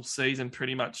almost full season,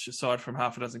 pretty much, aside from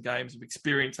half a dozen games of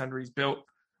experience under his belt.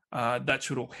 That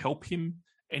should all help him,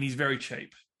 and he's very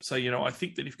cheap. So, I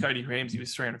think that if Cody Ramsey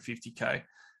was $350K,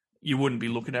 you wouldn't be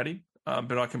looking at him.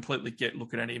 But I completely get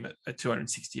looking at him at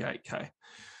 $268K.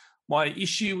 My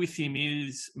issue with him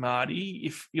is, Marty,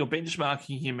 if you're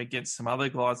benchmarking him against some other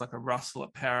guys like a Russell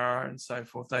at Para and so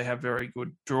forth, they have very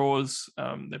good draws.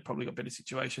 They've probably got better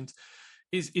situations.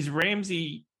 Is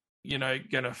Ramsey,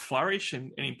 going to flourish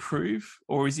and improve?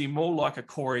 Or is he more like a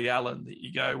Corey Allen that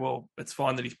you go, well, it's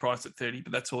fine that he's priced at 30,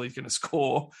 but that's all he's going to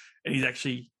score. And he's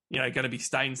actually going to be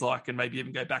Staines-like and maybe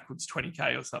even go backwards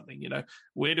 20K or something.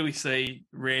 Where do we see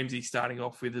Ramsey starting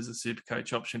off with as a super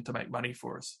coach option to make money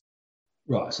for us?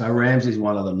 Right, so Ramsey's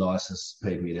one of the nicest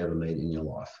people you'd ever meet in your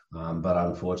life. But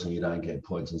unfortunately, you don't get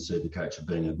points in super coach for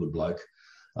being a good bloke.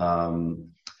 I'd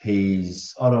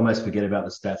almost forget about the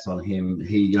stats on him.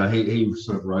 He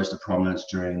sort of rose to prominence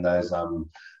during those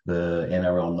the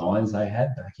NRL 9s they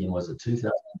had back in, was it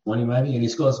 2020 maybe? And he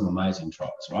scored some amazing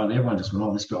tries, right? And everyone just went,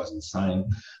 oh, this guy's insane.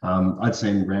 I'd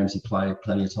seen Ramsey play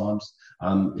plenty of times.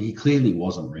 He clearly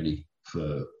wasn't ready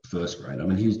for first grade. I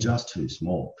mean, he was just too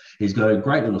small. He's got a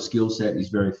great little skill set. He's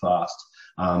very fast.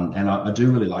 And I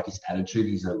do really like his attitude.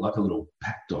 He's like a little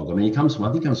pack dog. I mean, he comes from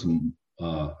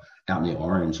out near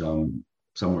Orange,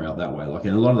 somewhere out that way. Like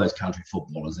in a lot of those country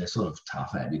footballers, they're sort of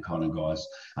tough at you kind of guys.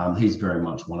 He's very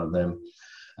much one of them.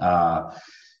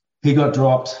 He got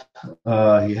dropped.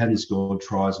 He hadn't scored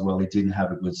tries well. He didn't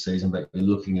have a good season, but you're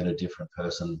looking at a different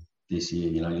person this year.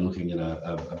 You're looking at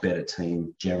a better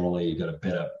team generally. You've got a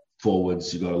better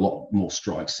forwards. You've got a lot more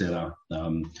strike centre.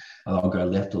 I'll go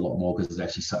left a lot more because there's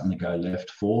actually something to go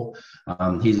left for.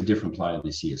 He's a different player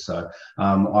this year. So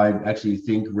I actually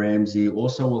think Ramsey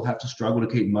also will have to struggle to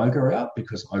keep Moga out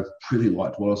because I really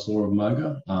liked what I saw of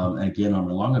Moga. And again, I'm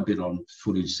relying a bit on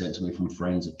footage sent to me from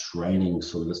friends at training.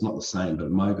 Sort of, it's not the same,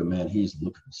 but Moga, man, he's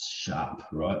looking sharp,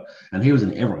 right? And he was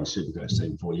in everyone's Supercoach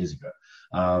team 4 years ago.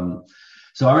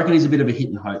 So I reckon he's a bit of a hit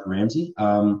and hope, Ramsey.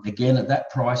 Again, at that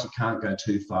price, you can't go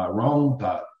too far wrong,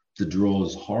 but the draw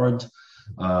is horrid.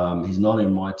 He's not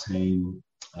in my team.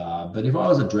 But if I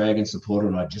was a Dragon supporter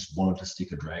and I just wanted to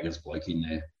stick a Dragons bloke in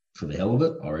there for the hell of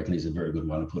it, I reckon he's a very good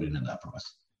one to put in at that price.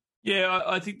 Yeah,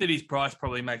 I think that his price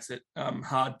probably makes it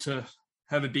hard to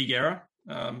have a big error.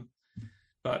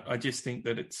 But I just think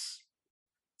that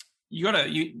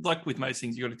like with most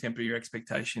things, you got to temper your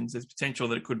expectations. There's potential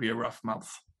that it could be a rough month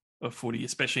of footy,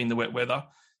 especially in the wet weather.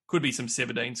 could be some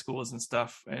 17 scores and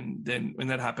stuff. And then when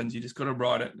that happens, you just got to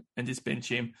ride it and just bench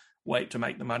him, wait to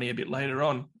make the money a bit later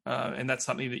on. And that's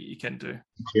something that you can do.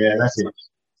 Yeah, that's it.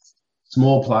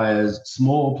 Small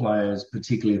players,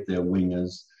 particularly if they're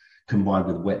wingers, combined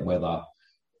with wet weather,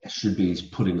 should be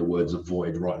putting the words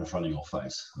avoid right in front of your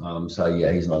face.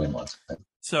 He's not in my team.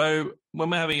 So when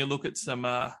we're having a look at some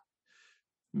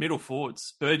middle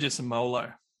forwards, Burgess and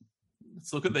Molo,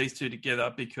 let's look at these two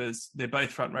together because they're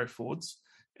both front row forwards,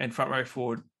 and front row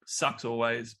forward sucks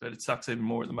always, but it sucks even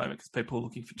more at the moment because people are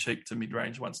looking for cheap to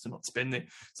mid-range ones to not spend there.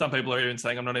 Some people are even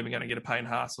saying, I'm not even going to get a Payne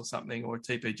Haas or something, or a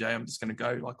TPJ. I'm just going to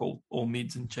go like all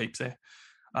mids and cheaps there.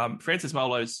 Francis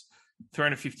Molo's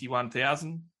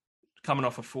 351,000, coming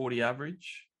off a 40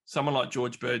 average. Someone like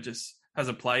George Burgess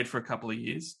hasn't played for a couple of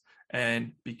years,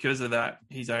 and because of that,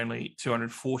 he's only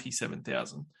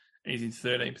 247,000. He's in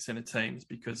 13% of teams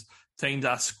because teams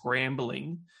are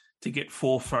scrambling to get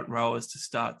 4 front rowers to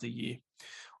start the year.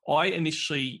 I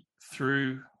initially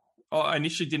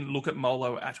didn't look at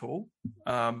Molo at all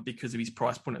because of his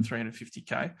price point at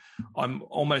 350k. I'm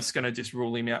almost going to just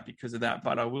rule him out because of that,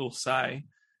 but I will say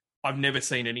I've never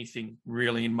seen anything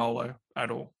really in Molo at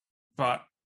all. But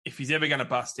if he's ever going to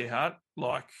bust out,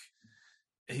 like,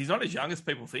 he's not as young as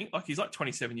people think. Like, he's like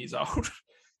 27 years old.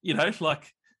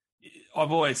 Like,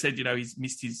 I've always said,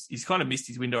 he's kind of missed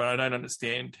his window, and I don't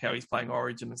understand how he's playing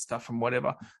Origin and stuff and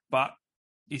whatever. But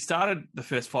he started the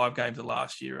first 5 games of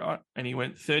last year, right? And he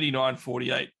went 39,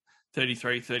 48,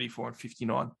 33, 34, and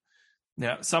 59.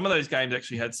 Now, some of those games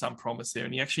actually had some promise there,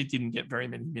 and he actually didn't get very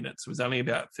many minutes. It was only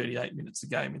about 38 minutes a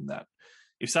game in that.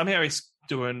 If somehow he's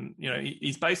doing,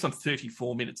 he's based on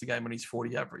 34 minutes a game on his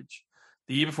 40 average.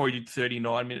 The year before he did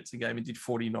 39 minutes a game and did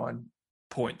 49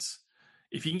 points.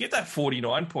 If you can get that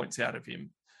 49 points out of him,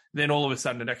 then all of a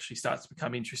sudden it actually starts to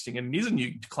become interesting. And it is a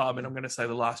new club, and I'm going to say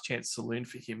the last chance saloon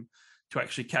for him to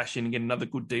actually cash in and get another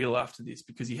good deal after this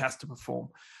because he has to perform.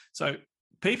 So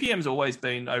PPM's always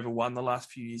been over 1 the last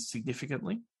few years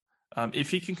significantly. If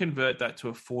he can convert that to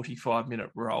a 45-minute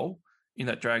role in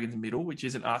that Dragons middle, which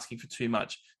isn't asking for too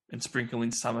much, and sprinkle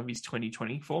in some of his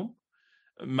 2020 form,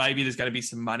 maybe there's going to be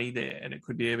some money there and it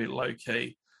could be a bit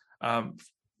low-key.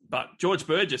 But George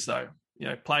Burgess, though,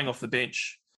 playing off the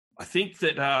bench, I think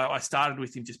that I started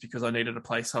with him just because I needed a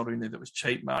placeholder in there that was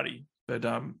cheap, Marty. But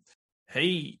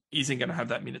he isn't going to have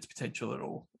that minutes potential at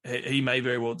all. He may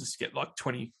very well just get like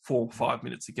 5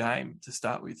 minutes a game to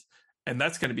start with. And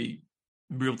that's going to be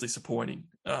real disappointing.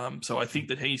 So I think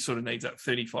that he sort of needs that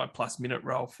 35-plus minute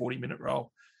role, 40-minute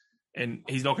role. And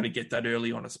he's not going to get that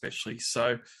early on especially.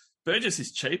 So Burgess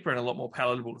is cheaper and a lot more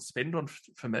palatable to spend on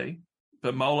for me.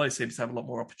 But Molo seems to have a lot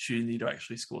more opportunity to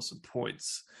actually score some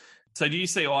points. So do you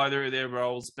see either of their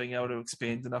roles being able to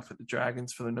expand enough at the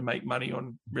Dragons for them to make money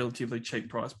on relatively cheap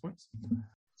price points?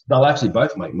 They'll actually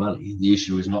both make money. The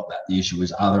issue is not that. The issue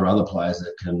is, are there other players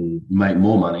that can make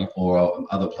more money, or are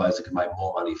other players that can make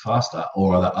more money faster,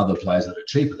 or are there other players that are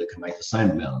cheaper that can make the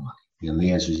same amount of money? And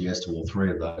the answer is yes to all 3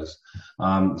 of those.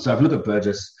 So if you look at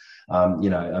Burgess,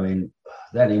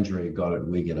 that injury he got at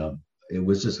Wigan, it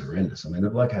was just horrendous. I mean, the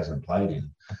bloke hasn't played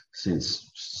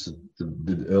since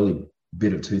the early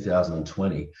bit of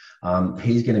 2020.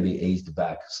 He's going to be eased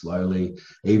back slowly.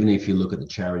 Even if you look at the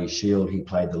Charity Shield, he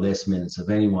played the less minutes of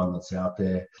anyone that's out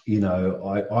there.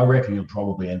 I reckon he'll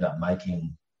probably end up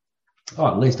making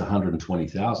at least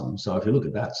 120,000. So if you look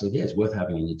at that, it's worth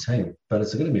having in your team. But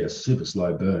it's going to be a super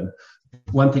slow burn.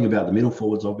 One thing about the middle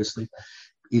forwards, obviously,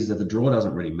 is that the draw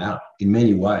doesn't really matter in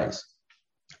many ways.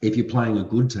 If you're playing a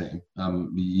good team,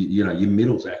 your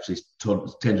middles actually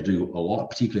tend to do a lot,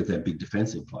 particularly if they're big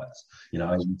defensive players.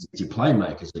 It's your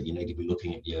playmakers that you need to be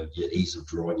looking at your ease of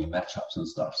drawing, your matchups and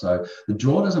stuff. So the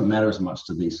draw doesn't matter as much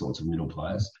to these sorts of middle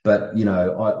players. But,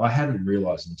 I hadn't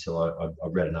realised until I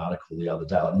read an article the other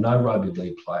day, like no rugby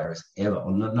league player has ever,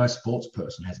 or no sports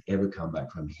person has ever come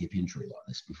back from a hip injury like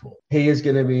this before. He is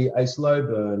going to be a slow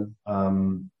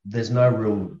burn. There's no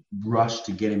real rush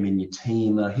to get him in your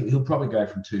team. He'll probably go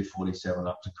from 247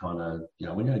 up to kind of,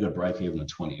 when you've got a break even at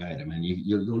 28, I mean,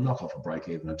 you'll knock off a break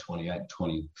even at 28,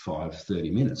 25,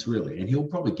 30 minutes, really. And he'll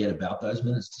probably get about those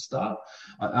minutes to start.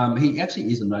 He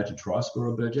actually is a noted try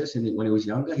scorer, Burgess. And when he was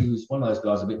younger, he was one of those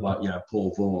guys a bit like,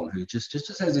 Paul Vaughan, who just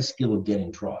has this skill of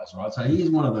getting tries, right? So he is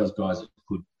one of those guys that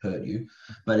could hurt you,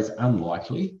 but it's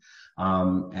unlikely.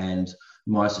 And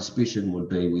my suspicion would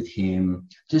be with him,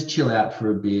 just chill out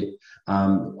for a bit.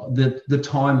 The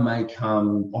time may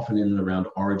come often in and around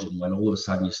Origin when all of a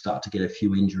sudden you start to get a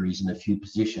few injuries in a few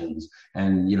positions.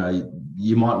 And,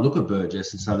 you might look at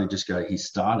Burgess and suddenly just go, he's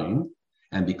starting.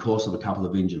 And because of a couple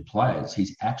of injured players,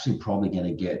 he's actually probably going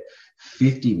to get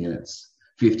 50 minutes,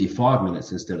 55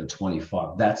 minutes instead of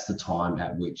 25, that's the time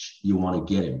at which you want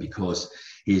to get him, because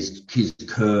his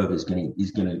curve is going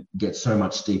to get so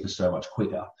much steeper, so much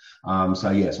quicker. So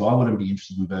I wouldn't be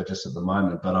interested in Burgess at the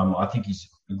moment, but I think he's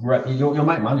great. You'll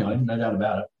make money on him, no doubt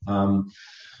about it.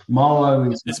 Molo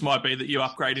is... This might be that you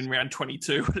upgrade in round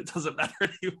 22, but it doesn't matter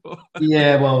anymore.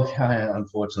 Yeah, well,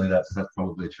 unfortunately, that's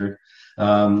probably true.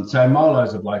 So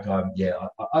Molo's a bloke.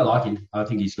 I like him. I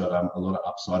think he's got a lot of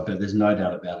upside, but there's no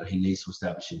doubt about it. He needs to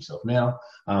establish himself now.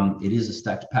 It is a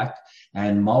stacked pack,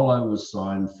 and Molo was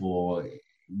signed for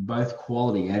both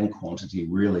quality and quantity.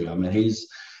 Really, I mean, he's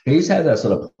had that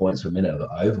sort of points per minute of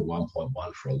over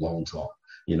 1.1 for a long time.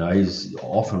 You know, he's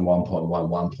often 1.1,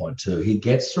 1.2. He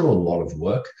gets through a lot of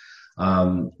work.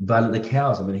 But at the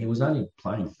Cows, I mean, he was only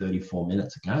playing 34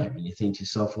 minutes a game. And you think to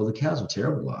yourself, well, the Cows were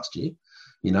terrible last year.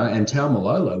 You know, and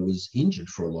Taumalolo was injured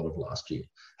for a lot of last year.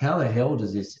 How the hell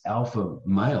does this alpha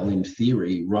male, in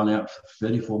theory, run out for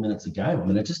 34 minutes a game? I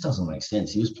mean, it just doesn't make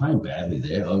sense. He was playing badly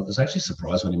there. I was actually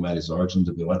surprised when he made his Origin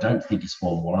debut. I don't think his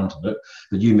form warranted it.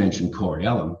 But you mentioned Corey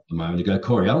Allen a moment ago.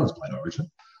 Corey Allen's played Origin.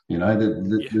 You know,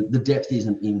 the depth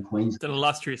isn't in Queensland. It's an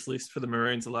illustrious list for the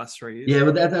Maroons the last 3 years. Yeah,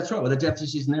 but that's right. Well, the depth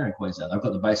isn't there in Queensland. They've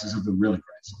got the basis of the really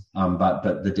great,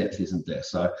 but the depth isn't there.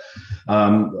 So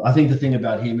I think the thing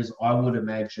about him is I would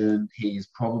imagine he's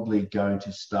probably going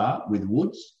to start with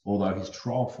Woods, although his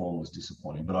trial form was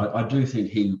disappointing. But I do think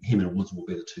him and Woods will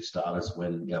be the two starters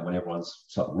when everyone's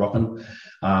sort of rocking.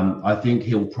 I think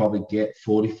he'll probably get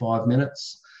 45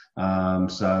 minutes.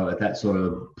 So at that sort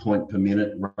of point per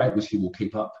minute rate, which he will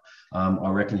keep up, I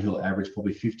reckon he'll average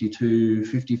probably 52,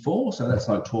 54. So that's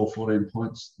like 12, 14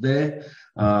 points there.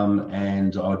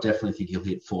 And I definitely think he'll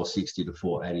hit 460 to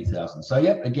 480,000. So,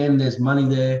 again, there's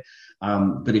money there.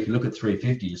 But if you look at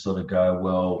 350, you sort of go,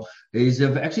 well, it's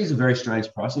a very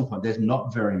strange pricing point. There's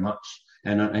not very much.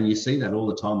 And you see that all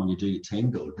the time when you do your team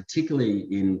build, particularly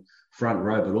in front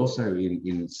row, but also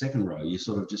in second row. You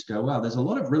sort of just go, wow, there's a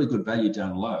lot of really good value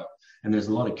down low, and there's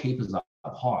a lot of keepers up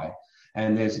high.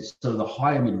 And there's sort of the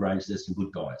higher mid-range, there's some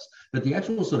good guys. But the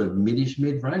actual sort of mid-ish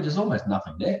mid-range, there's almost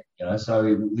nothing there. You know,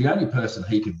 so the only person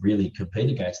he could really compete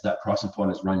against that pricing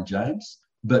point is Ron James.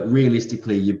 But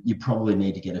realistically, you probably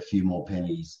need to get a few more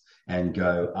pennies and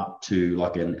go up to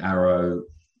like an Arrow,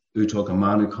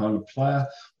 Utoikamanu kind of player,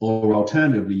 or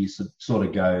alternatively, you sort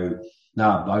of go,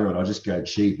 bugger it, I'll just go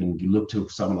cheap, and you look to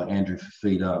someone like Andrew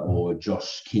Fafita or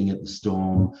Josh King at the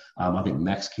Storm. I think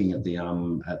Max King at the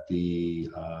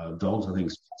Dogs. I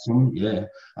think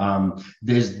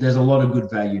there's a lot of good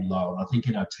value low, and I think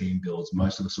in our team builds,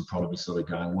 most of us will probably be sort of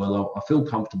going, well, I feel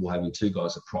comfortable having two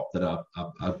guys at prop that are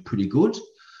pretty good.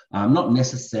 Not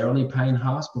necessarily Payne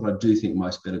Haas, but I do think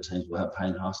most better teams will have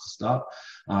Payne Haas to start.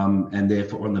 And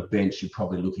therefore, on the bench, you're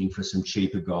probably looking for some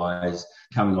cheaper guys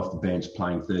coming off the bench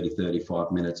playing 30,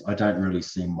 35 minutes. I don't really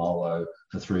see Molo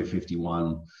for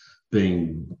 351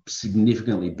 being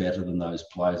significantly better than those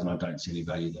players, and I don't see any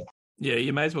value there. Yeah,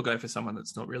 you may as well go for someone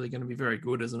that's not really going to be very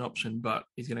good as an option, but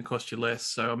he's going to cost you less.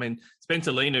 So, I mean,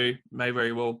 Spencer Leniu may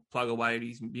very well plug away at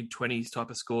his mid-20s type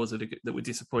of scores that were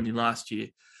disappointing last year.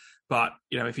 But,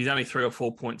 you know, if he's only 3 or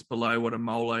 4 points below what a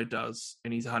Molo does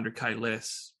and he's 100K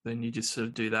less, then you just sort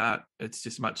of do that. It's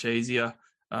just much easier.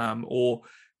 Or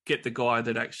get the guy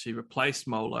that actually replaced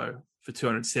Molo for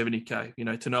 270K. You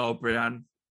know, Tanoa Brown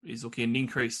is looking at an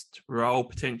increased role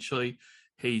potentially.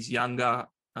 He's younger.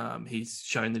 He's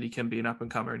shown that he can be an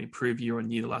up-and-comer and improve year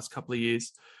on year the last couple of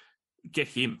years. Get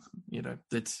him. You know,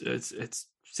 it's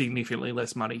significantly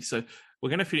less money. So we're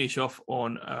going to finish off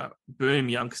on a boom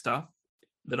youngster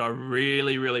that I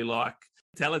really, really like.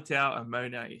 Talatau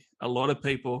Amone. A lot of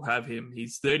people have him.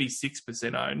 He's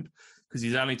 36% owned because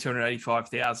he's only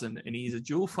 285,000 and he's a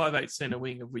dual 5'8" centre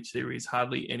wing, of which there is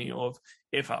hardly any of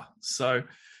ever. So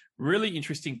really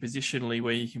interesting positionally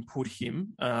where you can put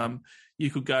him. You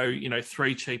could go,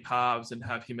 3 cheap halves and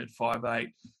have him at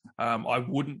 5'8". I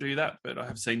wouldn't do that, but I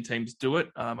have seen teams do it.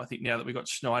 I think now that we've got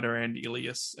Schneider and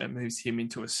Ilias, it moves him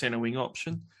into a centre wing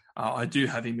option. I do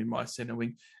have him in my centre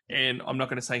wing, and I'm not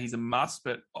going to say he's a must,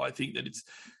 but I think that it's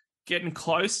getting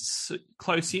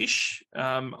close-ish.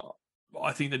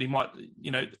 I think that he might,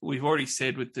 we've already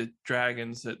said with the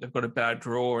Dragons that they've got a bad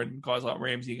draw and guys like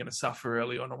Ramsey are going to suffer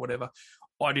early on or whatever.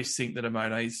 I just think that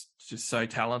Amone is just so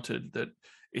talented that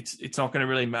it's not going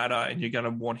to really matter, and you're going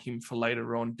to want him for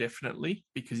later on, definitely,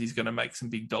 because he's going to make some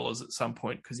big dollars at some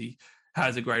point because he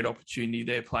has a great opportunity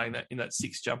there playing that in that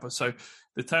 6 jumper. So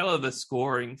the tail of the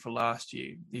scoring for last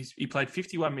year, he played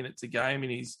 51 minutes a game in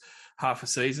his half a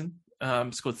season.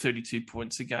 scored 32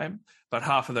 points a game, but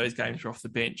half of those games were off the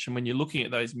bench. And when you're looking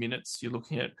at those minutes, you're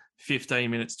looking at 15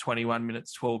 minutes, 21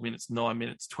 minutes, 12 minutes, 9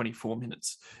 minutes, 24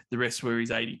 minutes. The rest were his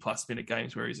 80-plus minute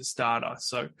games where he's a starter.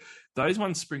 So those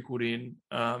ones sprinkled in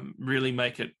really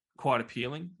make it quite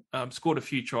appealing. Scored a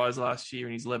few tries last year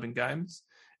in his 11 games,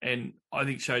 and I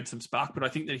think showed some spark. But I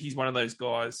think that he's one of those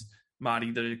guys,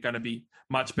 Marty, that are going to be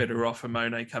much better off for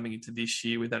Monet coming into this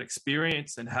year with that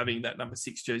experience and having that number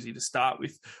 6 jersey to start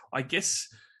with. I guess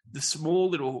the small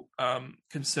little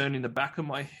concern in the back of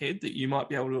my head that you might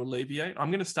be able to alleviate,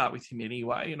 I'm going to start with him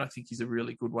anyway, and I think he's a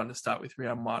really good one to start with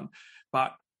round 1.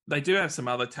 But they do have some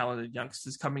other talented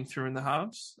youngsters coming through in the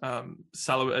halves.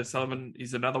 Sullivan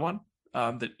is another one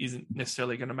that isn't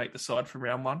necessarily going to make the side from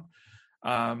round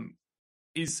 1.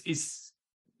 Is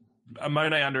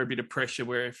Monet under a bit of pressure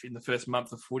where if in the first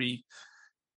month of footy,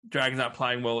 Dragons aren't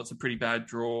playing well, it's a pretty bad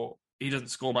draw, he doesn't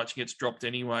score much, he gets dropped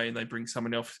anyway, and they bring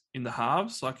someone else in the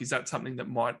halves? Like, is that something that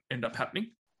might end up happening?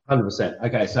 100%.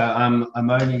 Okay, so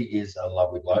Amoni is a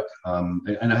lovely bloke.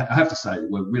 And I have to say,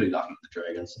 we're really lucky with the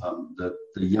Dragons.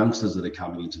 The youngsters that are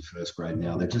coming into first grade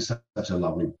now, they're just such a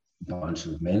lovely bunch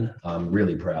of men. I'm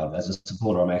really proud. As a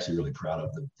supporter, I'm actually really proud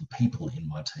of the people in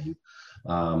my team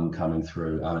coming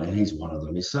through. And he's one of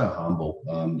them. He's so humble.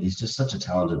 He's just such a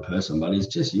talented person, but he's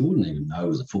just, you wouldn't even know he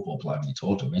was a football player when you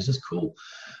talk to him. He's just cool.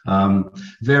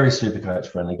 Very super coach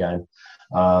friendly game.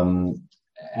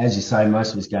 As you say, most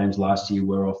of his games last year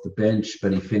were off the bench,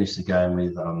 but he finished the game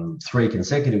with 3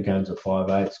 consecutive games at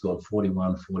 5'8", scored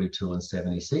 41, 42 and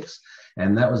 76.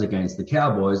 And that was against the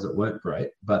Cowboys that weren't great,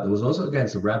 but it was also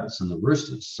against the Rabbits and the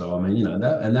Roosters. So, I mean,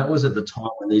 that was at the time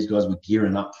when these guys were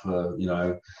gearing up for,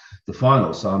 the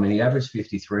finals. So, I mean, he averaged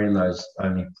 53 in those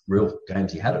only real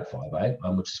games he had at 5'8",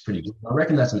 which is pretty good. I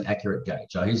reckon that's an accurate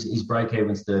gauge. His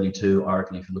break-even's 32. I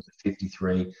reckon if you look at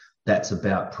 53, that's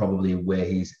about probably where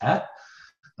he's at.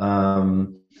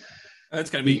 It's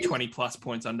going to be 20-plus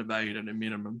points undervalued at a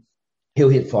minimum. He'll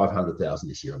hit 500,000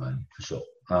 this year, man, for sure.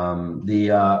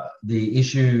 The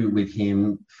issue with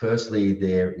him, firstly,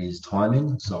 there is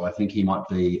timing. So I think he might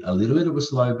be a little bit of a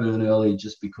slow burn early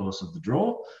just because of the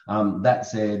draw. That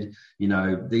said,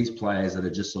 these players that are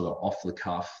just sort of off the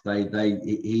cuff,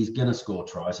 he's going to score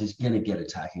tries. He's going to get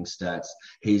attacking stats.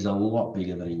 He's a lot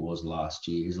bigger than he was last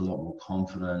year. He's a lot more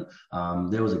confident.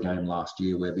 There was a game last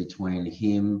year where between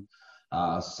him,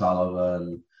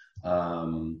 Sullivan,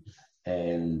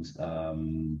 and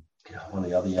one of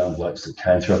the other young blokes that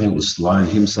came through, I think it was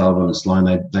Sloan, Sullivan and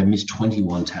Sloan, they missed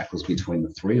 21 tackles between the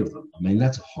 3 of them. I mean,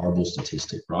 that's a horrible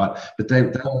statistic, right? But they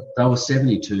were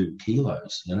 72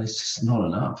 kilos. It's just not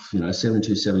enough.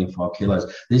 72, 75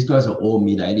 kilos. These guys are all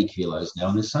mid-80 kilos now,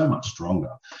 and they're so much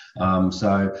stronger.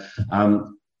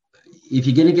 If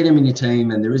you're going to get him in your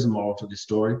team, and there is a moral to this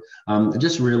story,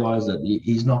 just realise that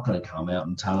he's not going to come out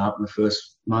and turn up in the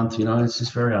first month. It's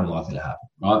just very unlikely to happen,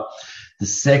 right? The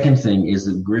second thing is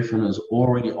that Griffin is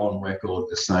already on record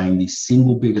as saying the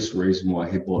single biggest reason why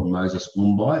he bought Moses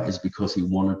Mbye is because he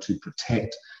wanted to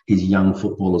protect his young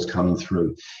footballers coming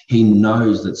through. He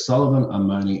knows that Sullivan,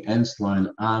 Amoni and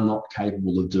Sloan are not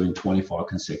capable of doing 25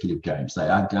 consecutive games. They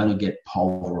are going to get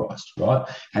pulverised, right?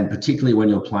 And particularly when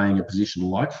you're playing a position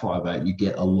like 5'8", you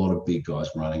get a lot of big guys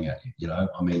running at you,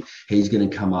 I mean, he's going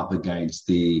to come up against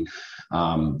these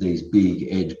big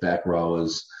edge back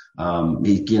rowers.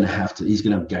 He's going to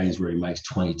have games where he makes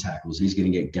 20 tackles. He's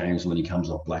going to get games when he comes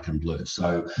off black and blue.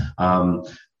 So,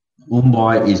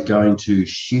 Mbye is going to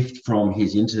shift from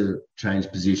his interchange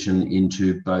position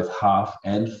into both half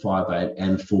and 5'8"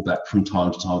 and fullback from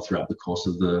time to time throughout the course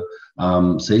of the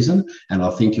season. And I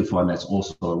think you'll find that's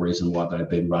also a reason why they've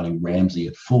been running Ramsey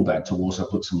at fullback to also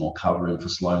put some more cover in for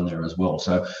Sloan there as well.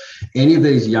 So any of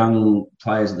these young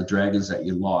players at the Dragons that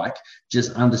you like,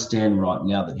 just understand right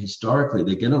now that historically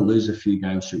they're going to lose a few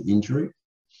games through injury.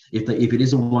 If it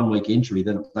is a 1 week injury,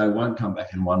 then they won't come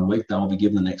back in 1 week. They will be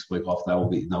given the next week off.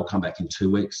 They'll come back in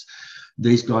 2 weeks.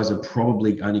 These guys are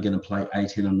probably only going to play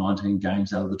 18 or 19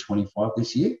 games out of the 25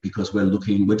 this year because we're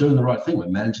doing the right thing. We're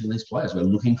managing these players. We're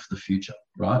looking for the future,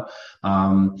 right?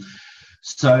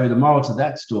 So the moral to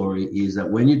that story is that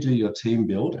when you do your team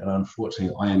build, and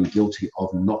unfortunately I am guilty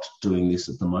of not doing this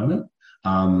at the moment,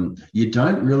 you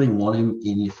don't really want him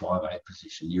in your 5'8"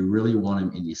 position. You really want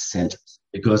him in your centres.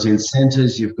 Because in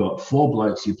centres, you've got 4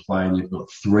 blokes you play and you've got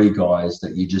 3 guys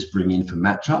that you just bring in for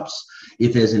matchups.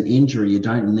 If there's an injury, you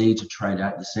don't need to trade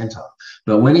out your centre.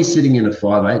 But when he's sitting in a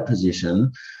 5'8"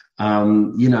 position,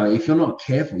 If you're not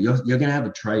careful, you're going to have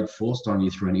a trade forced on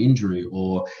you through an injury,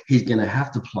 or he's going to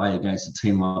have to play against a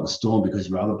team like the Storm because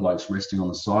your other bloke's resting on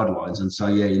the sidelines. And so,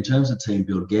 in terms of team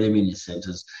build, get him in your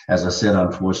centres. As I said,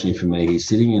 unfortunately for me, he's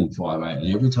sitting in 5'8",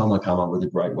 and every time I come up with a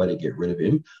great way to get rid of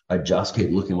him, I just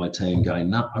keep looking at my team going,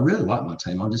 no, I really like my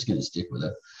team. I'm just going to stick with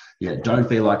it. Yeah, don't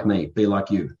be like me. Be like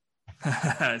you.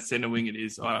 Centre wing it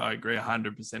is. I agree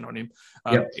 100% on him.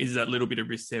 Is that little bit of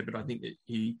risk there, but I think that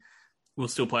he will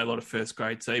still play a lot of first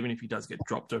grade. So even if he does get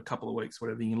dropped to a couple of weeks,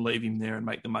 whatever, you can leave him there and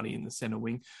make the money in the centre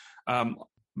wing.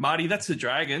 Marty, that's the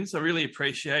Dragons. I really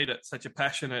appreciate it. Such a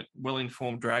passionate,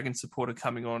 well-informed Dragon supporter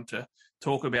coming on to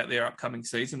talk about their upcoming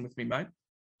season with me, mate.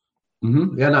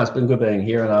 Mm-hmm. Yeah, no, it's been good being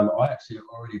here. And I actually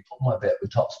already put my bet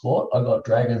with Top Sport. I got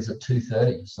Dragons at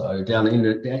 230, so down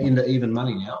into even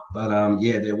money now. But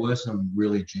there were some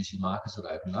really juicy markers that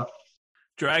opened up.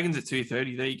 Dragons at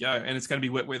 230, there you go. And it's going to be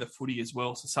wet weather footy as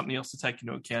well, so something else to take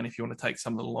into account if you want to take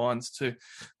some of the lines too.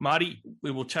 Marty,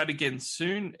 we will chat again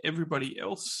soon. Everybody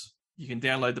else, you can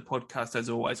download the podcast as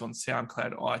always on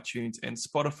SoundCloud, iTunes and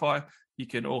Spotify. You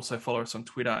can also follow us on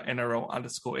Twitter,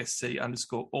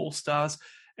 NRL_SC_All-Stars.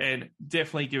 And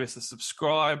definitely give us a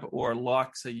subscribe or a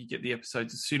like so you get the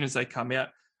episodes as soon as they come out.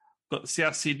 Got the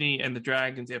South Sydney and the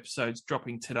Dragons episodes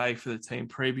dropping today for the team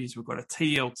previews. We've got a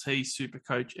TLT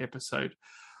Supercoach episode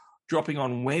dropping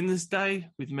on Wednesday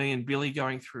with me and Billy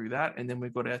going through that. And then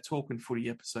we've got our Talking Footy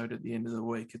episode at the end of the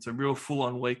week. It's a real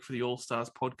full-on week for the All-Stars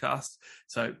podcast.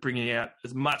 So bringing out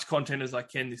as much content as I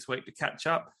can this week to catch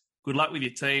up. Good luck with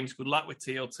your teams. Good luck with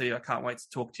TLT. I can't wait to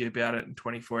talk to you about it in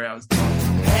 24 hours' time.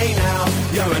 Hey now,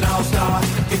 you're an all-star.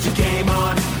 Get your game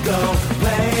on, go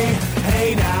play.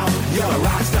 Hey now, you're a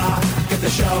rock star. Get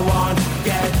the show on,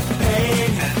 get paid.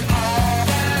 And all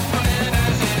that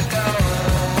glitters is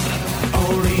gold.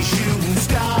 Only shooting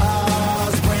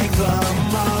stars break the